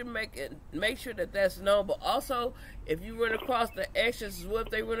 make sure that that's known. But also, if you run across the exes, what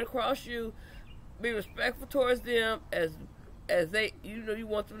if they run across you, be respectful towards them as they, you know, you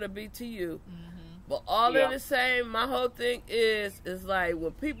want them to be to you. But all in the same, my whole thing is like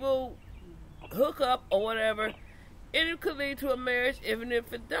when people hook up or whatever, it could lead to a marriage, even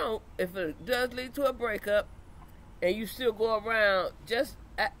if it does lead to a breakup, and you still go around, just,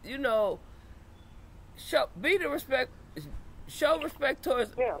 you know, show respect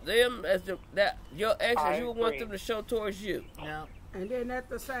towards them as your exes, you would want them to show towards you. Yeah. And then at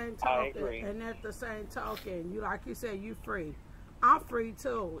the same token, you, like you said, you free. I'm free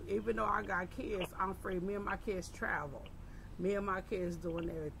too. Even though I got kids, I'm free. Me and my kids travel. Me and my kids doing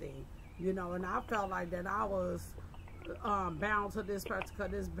everything. You know, and I felt like that I was bound to this person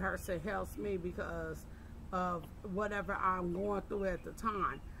because this person helps me because of whatever I'm going through at the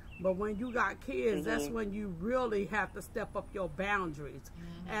time. But when you got kids, that's when you really have to step up your boundaries.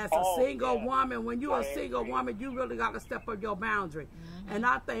 As a single woman, when you're a single woman, you really got to step up your boundary. And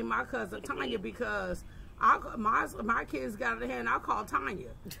I thank my cousin Tanya because my kids got out of hand. I called Tanya.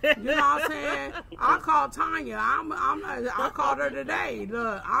 You know what I'm saying? I called Tanya. I called her today.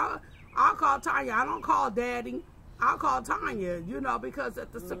 Look, I called Tanya. I don't call Daddy. I call Tanya. You know, because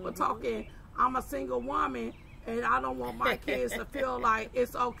at the simple talking, I'm a single woman, and I don't want my kids to feel like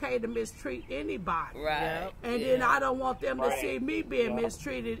it's okay to mistreat anybody. Right. And then I don't want them to see me being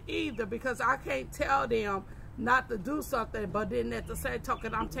mistreated either, because I can't tell them not to do something, but then at the same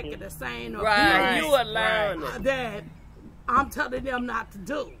token, I'm taking the same you allowing it. that I'm telling them not to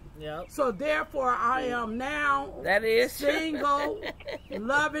do. Yep. So therefore, I am now single,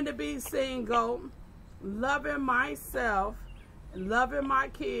 loving to be single, loving myself, loving my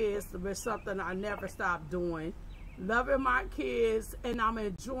kids, which is something I never stopped doing. Loving my kids, and I'm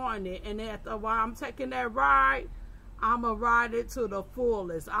enjoying it. And while I'm taking that ride, I'm gonna ride it to the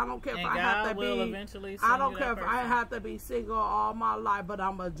fullest. I don't care if I have to be. I don't care if I have to be single all my life, but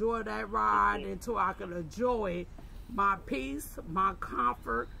I'm gonna enjoy that ride until I can enjoy my peace, my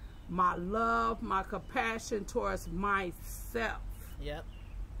comfort, my love, my compassion towards myself. Yep.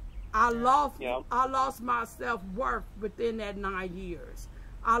 I lost my self-worth within that 9 years.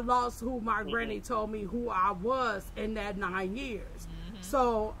 I lost who my granny told me who I was in that 9 years.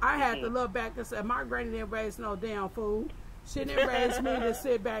 So I had to look back and say, my granny didn't raise no damn fool. She didn't raise me to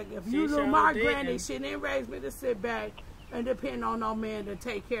sit back. If you knew my granny, she didn't raise me to sit back and depend on no man to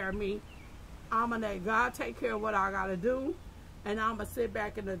take care of me. I'm going to let God take care of what I got to do, and I'm going to sit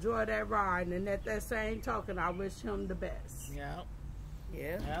back and enjoy that ride. And at that same token, I wish him the best. Yep.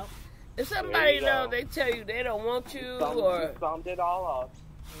 Yeah. Yep. If somebody know they tell you they don't want you, or summed it all up.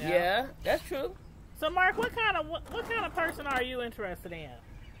 Yeah, that's true. So, Mark, what kind of person are you interested in?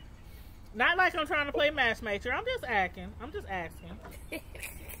 Not like I'm trying to play matchmaker. I'm just asking. I'm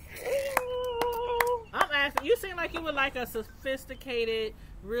asking. You seem like you would like a sophisticated,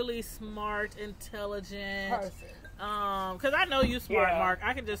 really smart, intelligent person. Because I know you smart, Mark.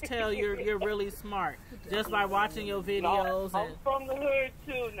 I can just tell you're really smart just by watching your videos. I'm from the hood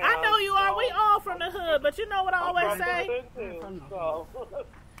too. Now, I know you are. We all from the hood, but you know what I always say. So,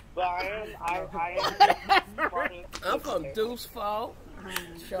 but I am. I'm from Deuce Fall.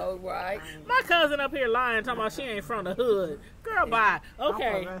 Show right. My cousin up here lying, talking about she ain't from the hood. Girl, bye.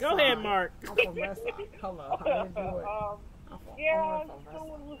 Okay, go ahead, Mark. I'm from West Side. Hello, how you doing? Yeah,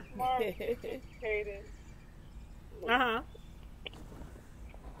 someone who's smart, sophisticated. A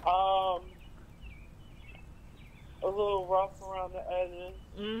little rough around the edges.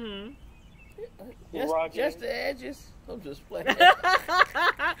 Just the edges. I'm just playing.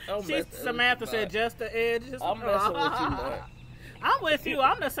 Samantha said just the edges. I'm messing with you, Mark. I'm with you.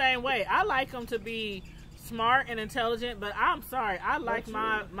 I'm the same way. I like them to be smart and intelligent, but I'm sorry. I like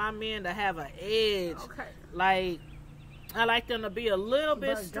my men to have an edge. Okay. Like, I like them to be a little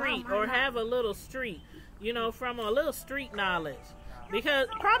bit street or have a little street, you know, from a little street knowledge.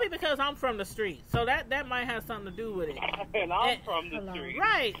 Probably because I'm from the street, so that might have something to do with it. And I'm from the street.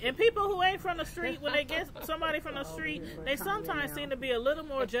 Right, and people who ain't from the street, when they get somebody from the street, they sometimes seem to be a little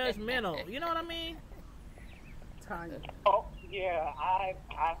more judgmental. You know what I mean? Tanya. Oh, yeah, I've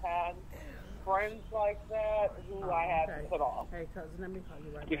had friends like that who I had to put off. Hey, cousin, let me call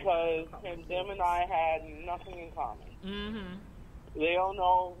you right because back. them and I had nothing in common. Mm-hmm. They don't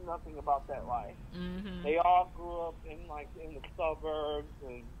know nothing about that life. Mm-hmm. They all grew up in the suburbs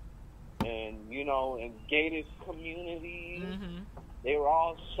and you know, in gated communities. Mm-hmm. They were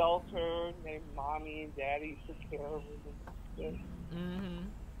all sheltered. Their mommy and daddy took care of them. Mm-hmm.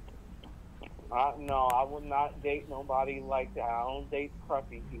 No, I would not date nobody like that. I don't date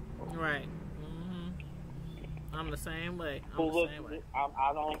preppy people. Right. Mm-hmm. I'm the same way. I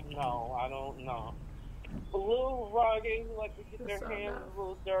don't know. A little rugged, who like to get their hands a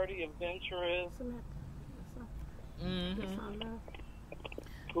little dirty, adventurous. Mm-hmm.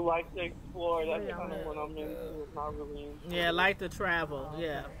 Who like to explore. That's kind of what I'm into. It's not really into. Yeah, like to travel.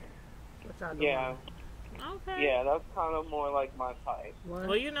 Yeah. Yeah. Okay. Yeah, that's kind of more like my type.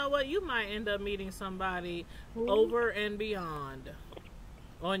 Well, you know what? You might end up meeting somebody over and beyond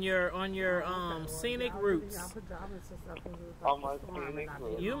on your scenic routes. On my scenic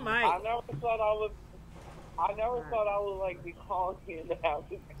routes. You might. I never thought I would like be calling in to have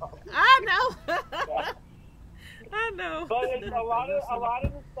this conversation. I know. I know. But it's a lot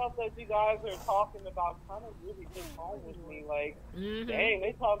of the stuff that you guys are talking about kind of really hits home with me. Like, dang,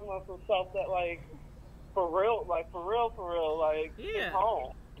 they talking about some stuff that like for real, like hits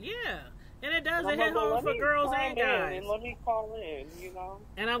home. Yeah. And it does. It hit home for girls and guys. And let me call in, you know.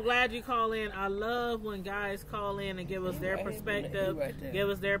 And I'm glad you call in. I love when guys call in and give us their perspective, give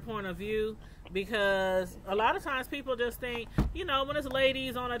us their point of view. Because a lot of times people just think, you know, when it's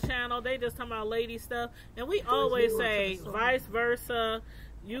ladies on a channel, they just talking about lady stuff. And we always say vice versa.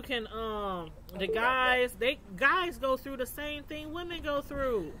 You can, the guys go through the same thing women go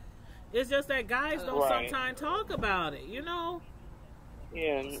through. It's just that guys don't sometimes talk about it, you know?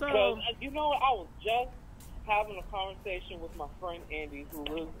 Yeah, because, you know, I was just having a conversation with my friend Andy, who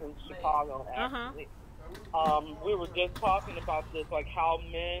lives in Chicago, actually. We were just talking about this, like how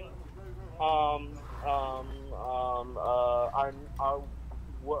men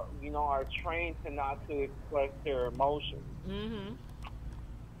are trained to not to express their emotions. Mm-hmm.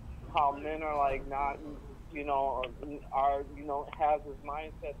 How men are like not, you know, has this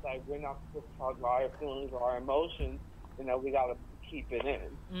mindset like we're not supposed to talk about our feelings or our emotions, and that we gotta keep it in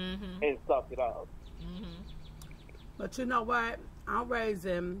and suck it up. Mm-hmm. But you know what? I'm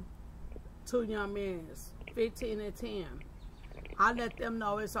raising two young men, 15 and 10. I let them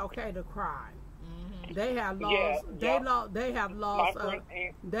know it's okay to cry. Mm-hmm. They have lost. They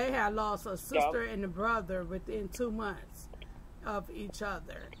have lost a sister and a brother within 2 months of each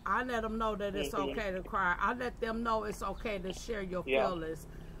other. I let them know that it's okay to cry. I let them know it's okay to share your feelings.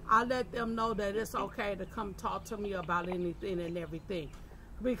 I let them know that it's okay to come talk to me about anything and everything,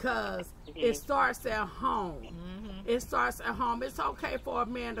 because it starts at home. It starts at home. It's okay for a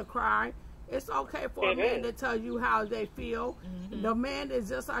man to cry. It's okay for a man to tell you how they feel. The man is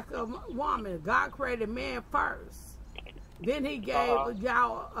just like a woman. God created man first. Then he gave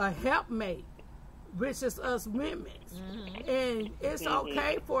y'all a helpmate, which is us women. And it's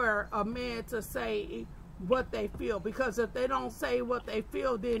okay for a man to say what they feel, because if they don't say what they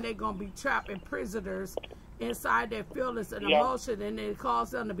feel, then they're going to be trapped in prisoners inside their feelings and emotion, and it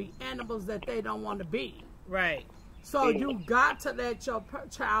causes them to be animals that they don't want to be. Right. So you got to let your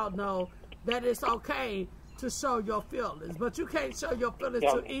child know that it's okay to show your feelings, but you can't show your feelings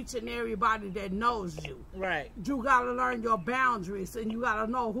to each and everybody that knows you. Right. You got to learn your boundaries, and you got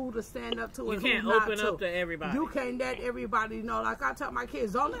to know who to stand up to and who not to. You can't open up to everybody. You can't let everybody know. Like I tell my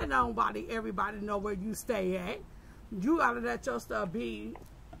kids, don't let everybody know where you stay at. You got to let your stuff be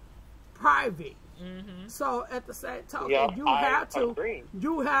private. So at the same time, you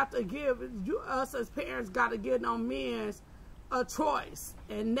have to give us as parents got to give them men a choice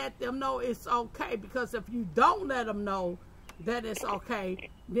and let them know it's okay, because if you don't let them know that it's okay,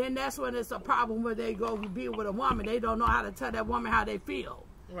 then that's when it's a problem where they go be with a woman. They don't know how to tell that woman how they feel.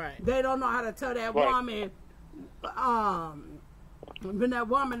 Right. They don't know how to tell that woman when that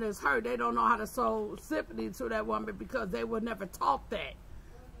woman is hurt. They don't know how to show sympathy to that woman because they were never taught that.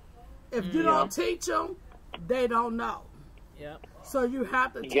 If you don't teach them, they don't know. Yep. So you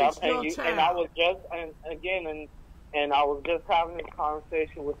have to teach Yep, your child. and I was just, and I was just having this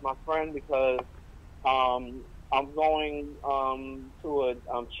conversation with my friend because I'm going to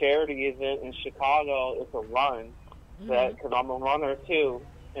a charity event in Chicago. It's a run because I'm a runner too,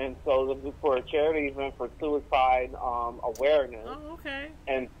 and so for a charity event for suicide awareness. Oh, okay.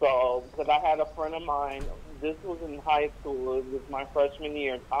 And so, because I had a friend of mine, this was in high school. It was my freshman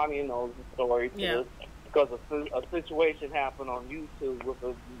year. Tanya knows the story too. Yeah. Because a situation happened on YouTube with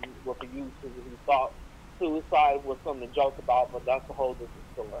a YouTuber who thought suicide was something to joke about, but that's a whole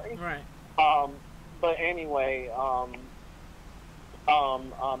different story. Right. But anyway, I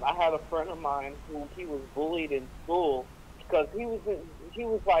had a friend of mine who he was bullied in school because he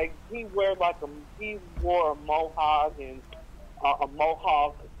wore a mohawk and a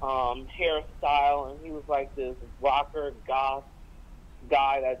mohawk hairstyle, and he was like this rocker goth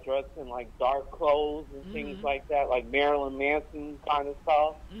guy that dressed in like dark clothes and things like that, like Marilyn Manson kind of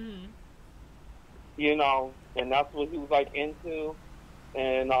stuff. You know, and that's what he was like into.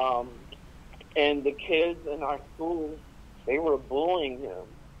 And the kids in our school, they were bullying him,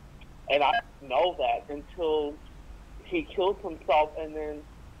 and I didn't know that until he killed himself. And then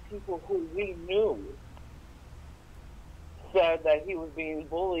people who we knew said that he was being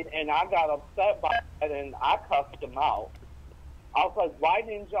bullied, and I got upset by it, and I cussed him out. I was like, why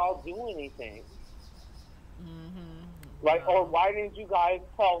didn't y'all do anything? Like, or why didn't you guys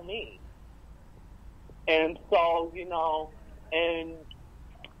tell me? And so, you know, and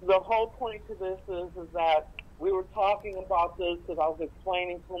the whole point to this is that we were talking about this because I was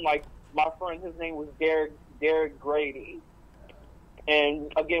explaining to him, like, my friend, his name was Derek Grady.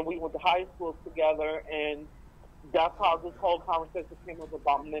 And again, we went to high school together, and that's how this whole conversation came up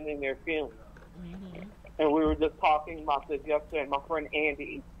about men and their feelings. And we were just talking about this yesterday. My friend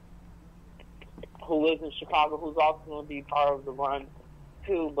Andy, who lives in Chicago, who's also going to be part of the run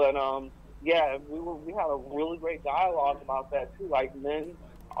too. But yeah, we had a really great dialogue about that too. Like, men,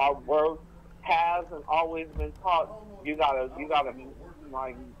 our work has and always been taught. You gotta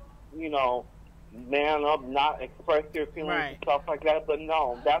like, you know, man up, not express your feelings and stuff like that. But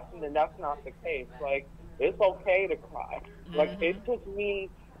no, that's not the case. Like, it's okay to cry. Like, it took me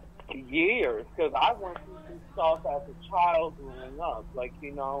years because I went through some stuff as a child growing up, like,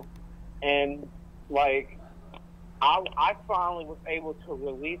 you know, and like I finally was able to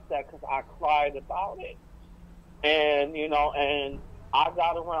release that because I cried about it, and you know, and I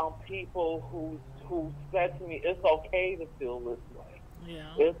got around people who said to me, it's okay to feel this way.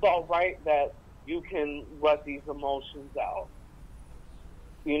 Yeah. It's all right that you can let these emotions out.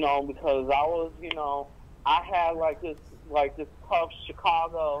 You know, because I was, you know, I had like this tough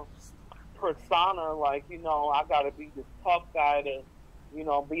Chicago persona, like, you know, I gotta be this tough guy to, you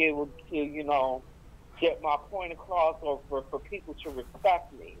know, be able to, you know, get my point across, or for people to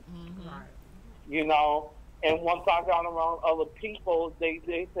respect me. You know, and once I got around other people, they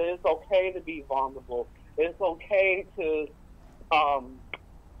said it's okay to be vulnerable. It's okay to,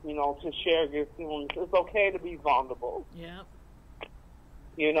 you know, to share your feelings. It's okay to be vulnerable. Yep.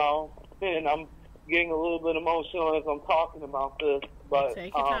 You know, and I'm getting a little bit emotional as I'm talking about this, but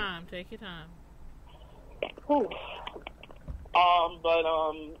Take your time. Take your time. Whew.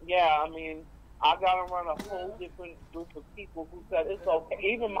 Yeah, I mean, I got around a whole different group of people who said it's okay.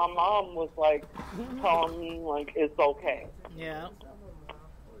 Even my mom was like telling me like it's okay. Yeah.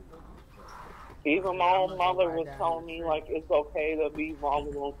 Even my own mother was telling me like it's okay to be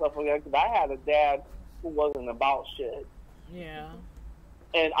vulnerable and stuff like that. Because I had a dad who wasn't about shit. Yeah.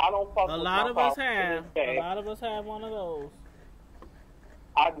 And I don't fuck with A lot my of us father to have. this day. A lot of us have one of those.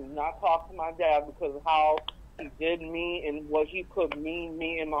 I do not talk to my dad because of how he did me and what he put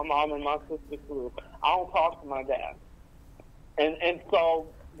me and my mom and my sister through. I don't talk to my dad. And so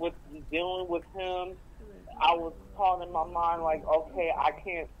with dealing with him, I was taught in my mind like, okay, I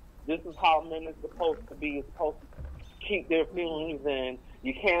can't, this is how men are supposed to be. It's supposed to keep their feelings in.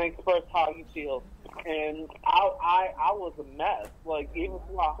 You can't express how you feel. And I was a mess. Like, even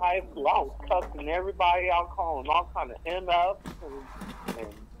throughout high school, I was cussing everybody out, calling all kind of MFs and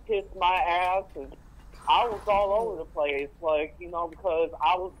kiss my ass. And I was all over the place, like, you know, because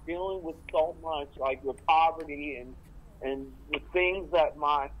I was dealing with so much, like, with poverty and the things that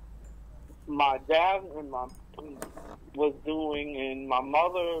my dad and was doing, and my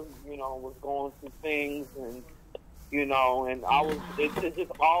mother, you know, was going through things, and you know, and it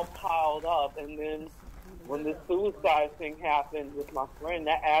just all piled up. And then when the suicide thing happened with my friend,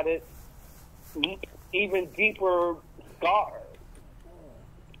 that added even deeper scars.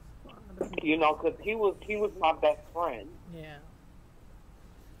 You know, because he was my best friend. Yeah.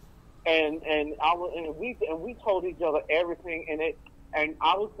 and we told each other everything, and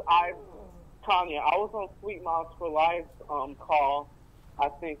Tanya, I was on Sweet Moms for Life call, I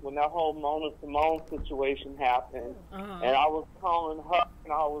think, when that whole Mona Simone situation happened, and I was telling her,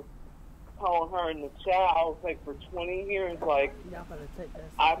 in the chat, I was like, for 20 years, like,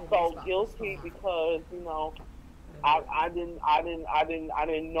 I felt guilty because, you know, I didn't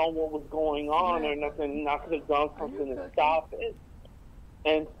know what was going on or nothing, and I could have done something to stop it.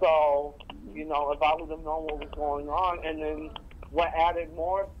 And so, you know, if I would have known what was going on, and then what added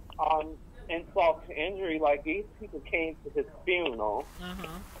more insult to injury, like these people came to his funeral,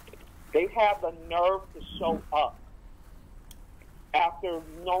 they had the nerve to show up after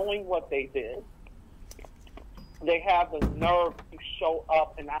knowing what they did. They have the nerve to show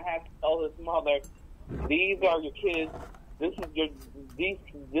up, and I had to tell his mother, these are your kids. This is your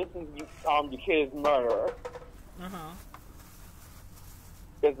kid's murderer.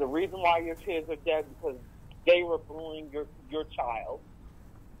 There's the reason why your kids are dead because they were bullying your child.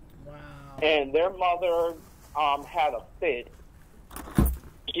 Wow. And their mother had a fit.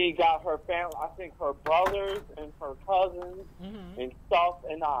 She got her family, I think her brothers and her cousins and stuff,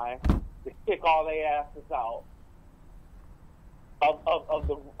 and I to kick all their asses out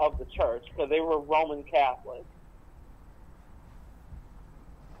of the church because they were Roman Catholic.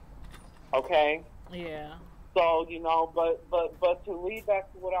 Okay. Yeah. So, you know, but to lead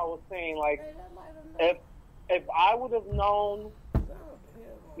back to what I was saying, like, if I would have known,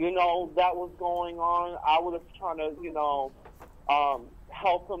 you know, that was going on, I would have tried to, you know,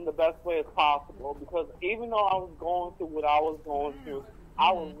 help them the best way as possible. Because even though I was going through what I was going through,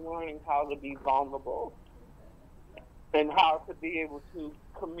 I was learning how to be vulnerable and how to be able to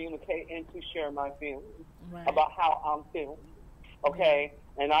communicate and to share my feelings about how I'm feeling. Okay,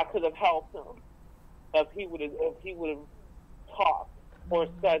 and I could have helped him if he would have talked or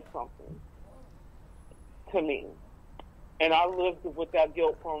said something to me. And I lived with that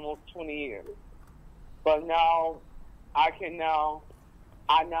guilt for almost 20 years. But now I now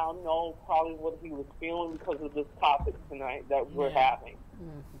know probably what he was feeling because of this topic tonight that we're having.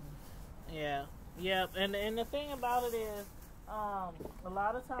 Yeah. Yep. And the thing about it is, a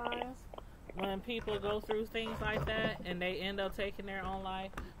lot of times when people go through things like that and they end up taking their own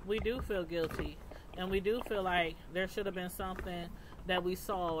life, we do feel guilty. And we do feel like there should have been something that we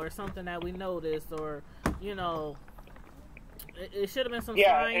saw or something that we noticed or, you know, it should have been some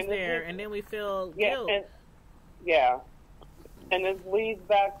signs there, and then we feel guilt. And it leads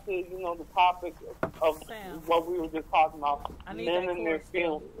back to, you know, the topic of what we were just talking about, men and their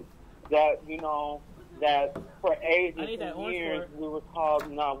feelings. That, you know, that for ages and years we were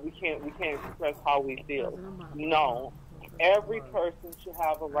told, no, we can't express how we feel. No. Every person should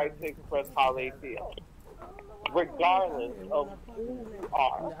have a right to express how they feel, regardless of who you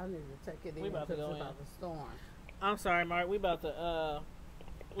are. We about to go in. I'm sorry, Mark. We about to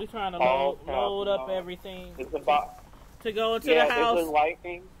we trying to load up everything. It's about to go into the house. Is it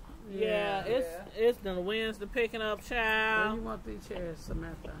lightning? Yeah, it's the winds the picking up, child. Where you want these chairs,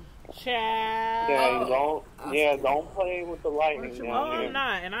 Samantha? Child. Don't play with the lightning. I'm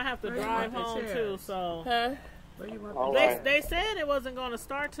not, and I have to drive home too. So, they said it wasn't going to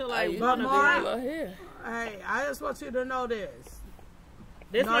start till like 1 o'clock. Hey, I just want you to know this.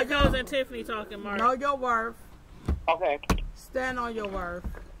 This my cousin Tiffany talking, Mark. Know your worth. Okay. Stand on your worth.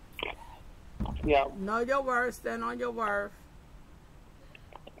 Yeah. Know your worth. Stand on your worth.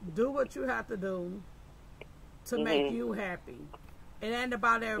 Do what you have to do to make you happy. It ain't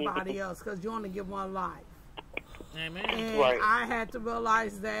about everybody else because you only get one life. Amen. And I had to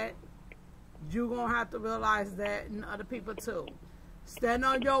realize that. You're going to have to realize that, and other people too. Stand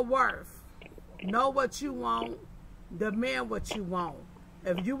on your worth. Know what you want. Demand what you want.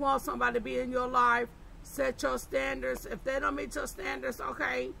 If you want somebody to be in your life, set your standards. If they don't meet your standards,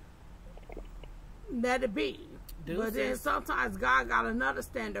 okay, let it be. But then sometimes God got another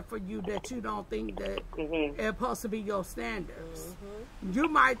standard for you that you don't think that it's supposed to be your standards. You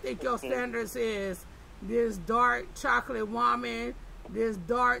might think your standards is this dark chocolate woman, this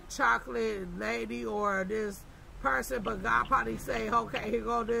dark chocolate lady, or this person, but God probably say, okay, here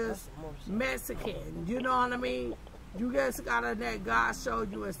go this Mexican. You know what I mean? You just gotta let God show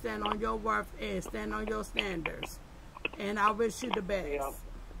you and stand on your worth and stand on your standards. And I wish you the best.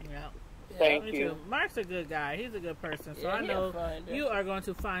 Yeah. Thank you. Mark's a good guy. He's a good person. So I know you are going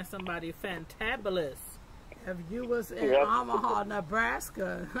to find somebody fantabulous. If you was in Omaha,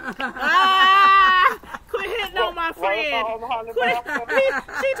 Nebraska. Quit hitting on my friend.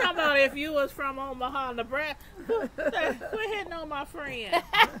 She talking about if you was from Omaha, Nebraska. Quit hitting on my friend.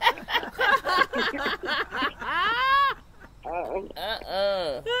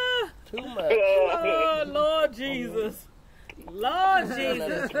 Too much. Oh, Lord Jesus. Lord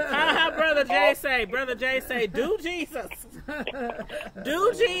Jesus. How Brother Jay say? Brother Jay say, do Jesus.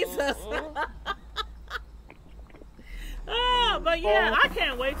 Do Jesus. Oh, but yeah, I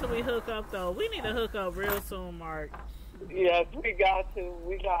can't wait till we hook up, though. We need to hook up real soon, Mark. Yes, we got to.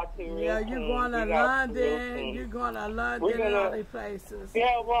 Yeah, you're going to London. You're going to London and all these places.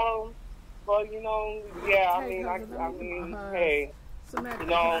 Yeah, well, you know, yeah, I mean, hey, Samantha, you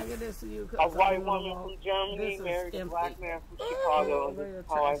know, can I get this to you? a white woman from Germany married a black man from Chicago. That's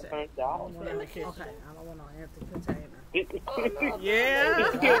how I turned out. Okay, I don't want no empty container. Yeah.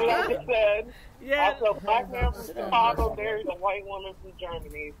 You know what I said? Yeah. I said, a black man from Chicago married a white woman from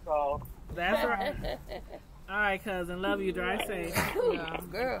Germany, so. That's right. All right, cousin. Love you. Drive safe. Yeah.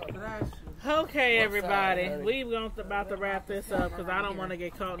 Girl. Okay, everybody. honey? We're about to wrap this up because I don't want to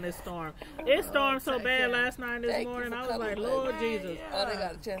get caught in this storm. It stormed so bad last night and this Thank you morning. for I was like, coming, Lord baby. Jesus. Oh, they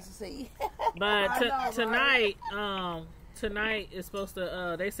got a chance to see. But I know, right? tonight is supposed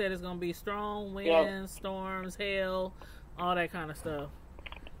to, they said it's going to be strong winds, storms, hail, all that kind of stuff.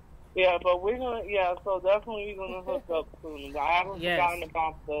 Yeah, but we're gonna. Yeah, so definitely we're gonna hook up soon. I haven't forgotten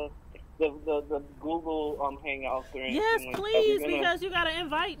about the Google Hangouts or anything. Yes, like please, that. because you got to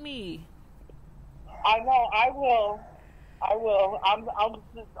invite me. I know. I will.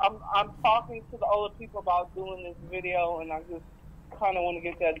 I'm talking to the older people about doing this video, and I just kind of want to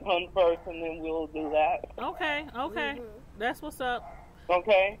get that done first, and then we'll do that. Okay. That's what's up.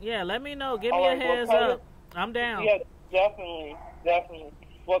 Okay. Yeah, let me know. Give All me a right, well, heads tell up. I'm down. Yeah, definitely.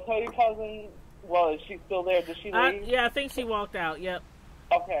 Well, tell your cousin. Well, is she still there? Did she leave? Yeah, I think she walked out. Yep.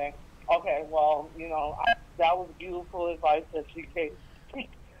 Okay. Well, you know, that was beautiful advice that she gave.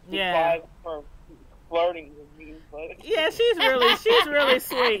 Yeah. For flirting with me, but Yeah, she's really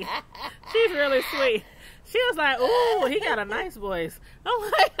sweet. She's really sweet. She was like, "Ooh, he got a nice voice."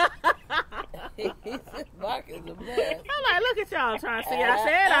 I'm like, Mark is the best. I'm like, look at y'all trying to see.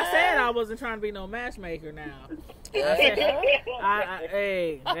 I said I wasn't trying to be no matchmaker now. I said,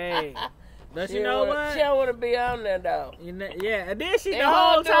 hey. But you know what? She don't want to be on there, though. Yeah, and then she They the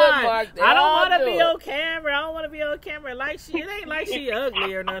all whole do it, time. Mark. They I don't all want to do be it. on camera. I don't want to be on camera. Like it ain't like she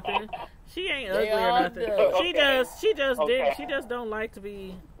ugly or nothing. She ain't ugly or all nothing. do it. She just Okay. She just don't like to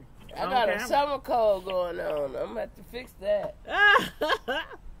be. I on got camera. a summer cold going on. I'm going to have to fix that.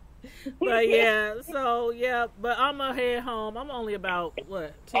 But yeah, but I'm gonna head home. I'm only about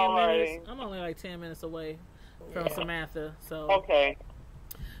 10 minutes. I'm only like 10 minutes away from Samantha. So okay.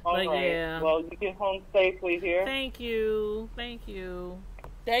 All But right. yeah. Well, you get home safely here. thank you. Thank you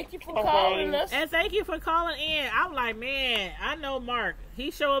for calling us. And thank you for calling in. I'm like, man, I know Mark. He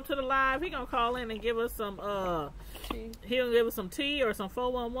show up to the live. He gonna call in and give us some he'll give us some tea or some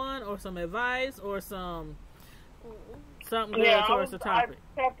 411 or some advice or something good towards the topic.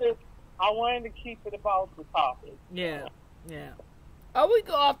 I wanted to keep it about the topic. Yeah. Oh, we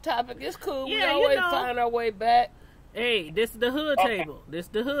go off topic. It's cool. We Yeah, always you know. find our way back. Hey, this is the hood table. This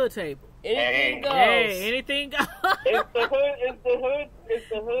is the hood table. Anything goes. Hey, anything goes. It's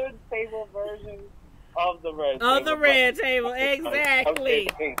the hood table version of the red table. Of the red table, exactly.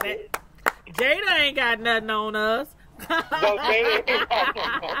 Okay, thank you. Jada ain't got nothing on us. No, Jada.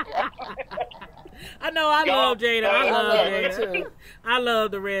 I know. I love Jada. I love love her Jada. too. I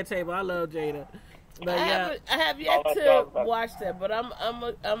love the red table. I love Jada. But yeah, I have yet Oh, to that's awesome. watch that, but I'm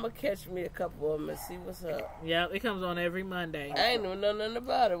gonna catch me a couple of them and see what's up. yeah, it comes on every Monday. I ain't know nothing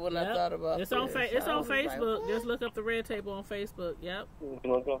about it when I Yep. thought about It's on this. it's I on was like, Facebook. what? Just look up the red table on Facebook. Yep.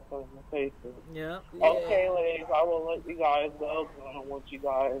 Look up on my Facebook. Yep. Yeah. Okay, ladies, I will let you guys go. I don't want you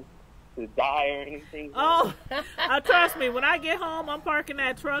guys to die or anything. Oh, trust me. When I get home, I'm parking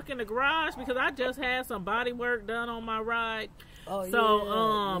that truck in the garage because I just had some body work done on my ride. Oh, So,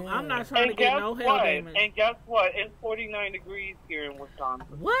 yeah. I'm not trying to And get guess no hell what? damage. And guess what? It's 49 degrees here in Wisconsin.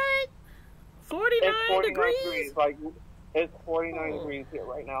 What? 49 It's 49 degrees? Like, it's 49 degrees here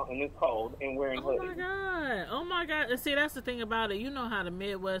right now, and it's cold, and we're in Oh my hoodies. god! Oh my god! And see, that's the thing about it. You know how the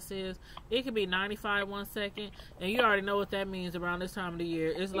Midwest is. It could be 95 1 second, and you already know what that means around this time of the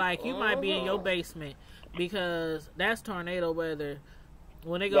year. It's like you might be in your basement because that's tornado weather.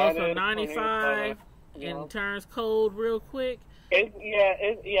 When it goes That from is 95 tornado weather, and turns cold real quick.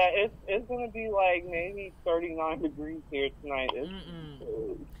 It's gonna be like maybe 39 degrees here tonight.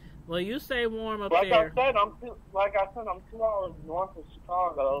 Well, you stay warm up Like there. I said, I'm 2 hours north of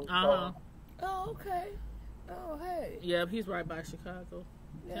Chicago. Uh-huh. Oh, okay. Oh, hey. Yep, he's right by Chicago.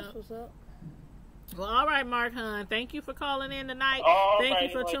 That's Yep. what's up. Well, all right, Mark Hun. Thank you for calling in tonight. All Thank right, you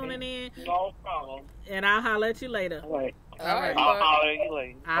for ladies. tuning in. No problem. And I'll holler at you later. All right. All right, I'll Mark. holler at you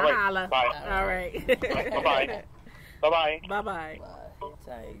later. I'll All right. holler. Bye. All right. Bye-bye. Bye-bye. Bye-bye. Bye.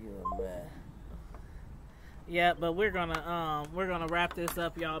 Thank you, man. Yeah, but we're gonna wrap this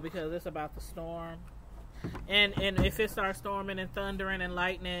up, y'all, because it's about to storm. And if it starts storming and thundering and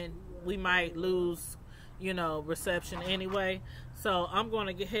lightning, we might lose, reception anyway. So I'm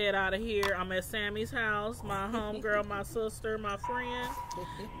going to head out of here. I'm at Sammy's house, my homegirl, my sister, my friend.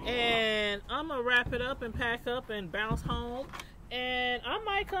 And I'm going to wrap it up and pack up and bounce home. And I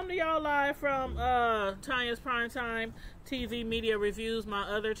might come to y'all live from Tanya's Primetime TV Media Reviews, my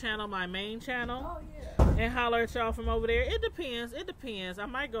other channel, my main channel. Oh, yeah. And holler at y'all from over there. It depends. I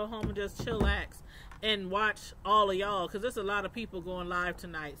might go home and just chillax and watch all of y'all, because there's a lot of people going live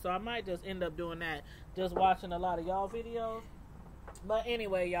tonight. So I might just end up doing that, just watching a lot of y'all videos. But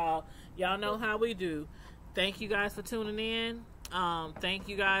anyway, y'all know how we do. Thank you guys for tuning in. Thank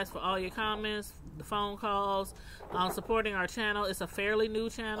you guys for all your comments, the phone calls, supporting our channel. It's a fairly new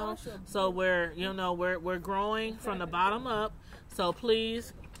channel, so we're growing from the bottom up. So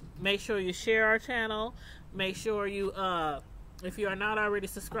please make sure you share our channel. Make sure you, if you are not already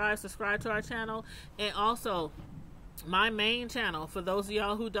subscribe to our channel. And also, my main channel, for those of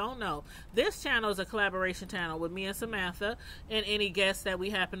y'all who don't know, this channel is a collaboration channel with me and Samantha and any guests that we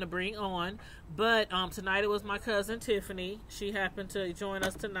happen to bring on. But tonight it was my cousin Tiffany. She happened to join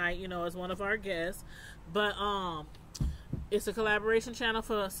us tonight, as one of our guests. But it's a collaboration channel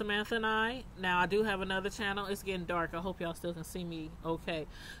for Samantha and I. Now, I do have another channel. It's getting dark. I hope y'all still can see me okay.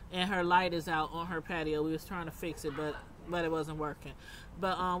 And her light is out on her patio. We was trying to fix it, but it wasn't working.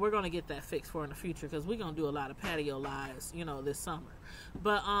 But we're going to get that fixed for in the future, because we're going to do a lot of patio lives, this summer.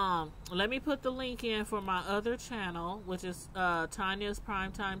 But let me put the link in for my other channel, which is Tanya's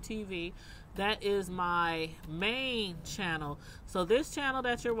Primetime TV. That is my main channel. So this channel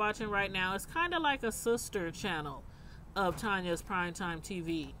that you're watching right now is kind of like a sister channel of Tanya's Primetime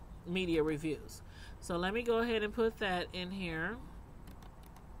TV Media Reviews. So let me go ahead and put that in here.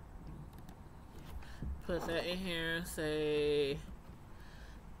 Put that in here. Say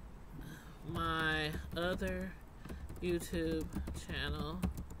my other YouTube channel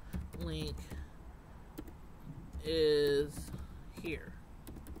link is here.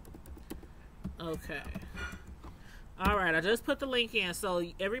 Okay. All right, I just put the link in. So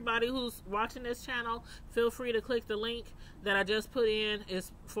everybody who's watching this channel, feel free to click the link that I just put in.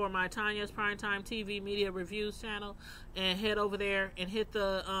 It's for my Tanya's Primetime TV Media Reviews channel. And head over there and hit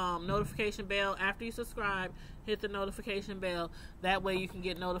the notification bell. After you subscribe, hit the notification bell. That way you can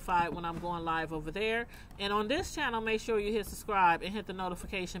get notified when I'm going live over there. And on this channel, make sure you hit subscribe and hit the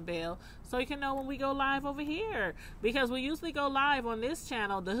notification bell so you can know when we go live over here. Because we usually go live on this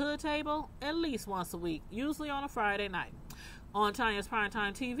channel, The Hood Table, at least once a week. Usually on a Friday night. On Tanya's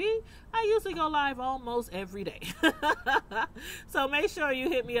Primetime TV, I usually go live almost every day. So make sure you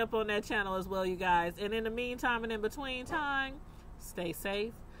hit me up on that channel as well, you guys. And in the meantime and in between time, stay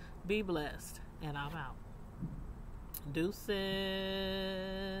safe, be blessed, and I'm out. Deuces.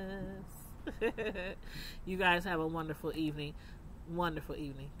 You guys have a wonderful evening. Wonderful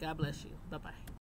evening. God bless you. Bye-bye.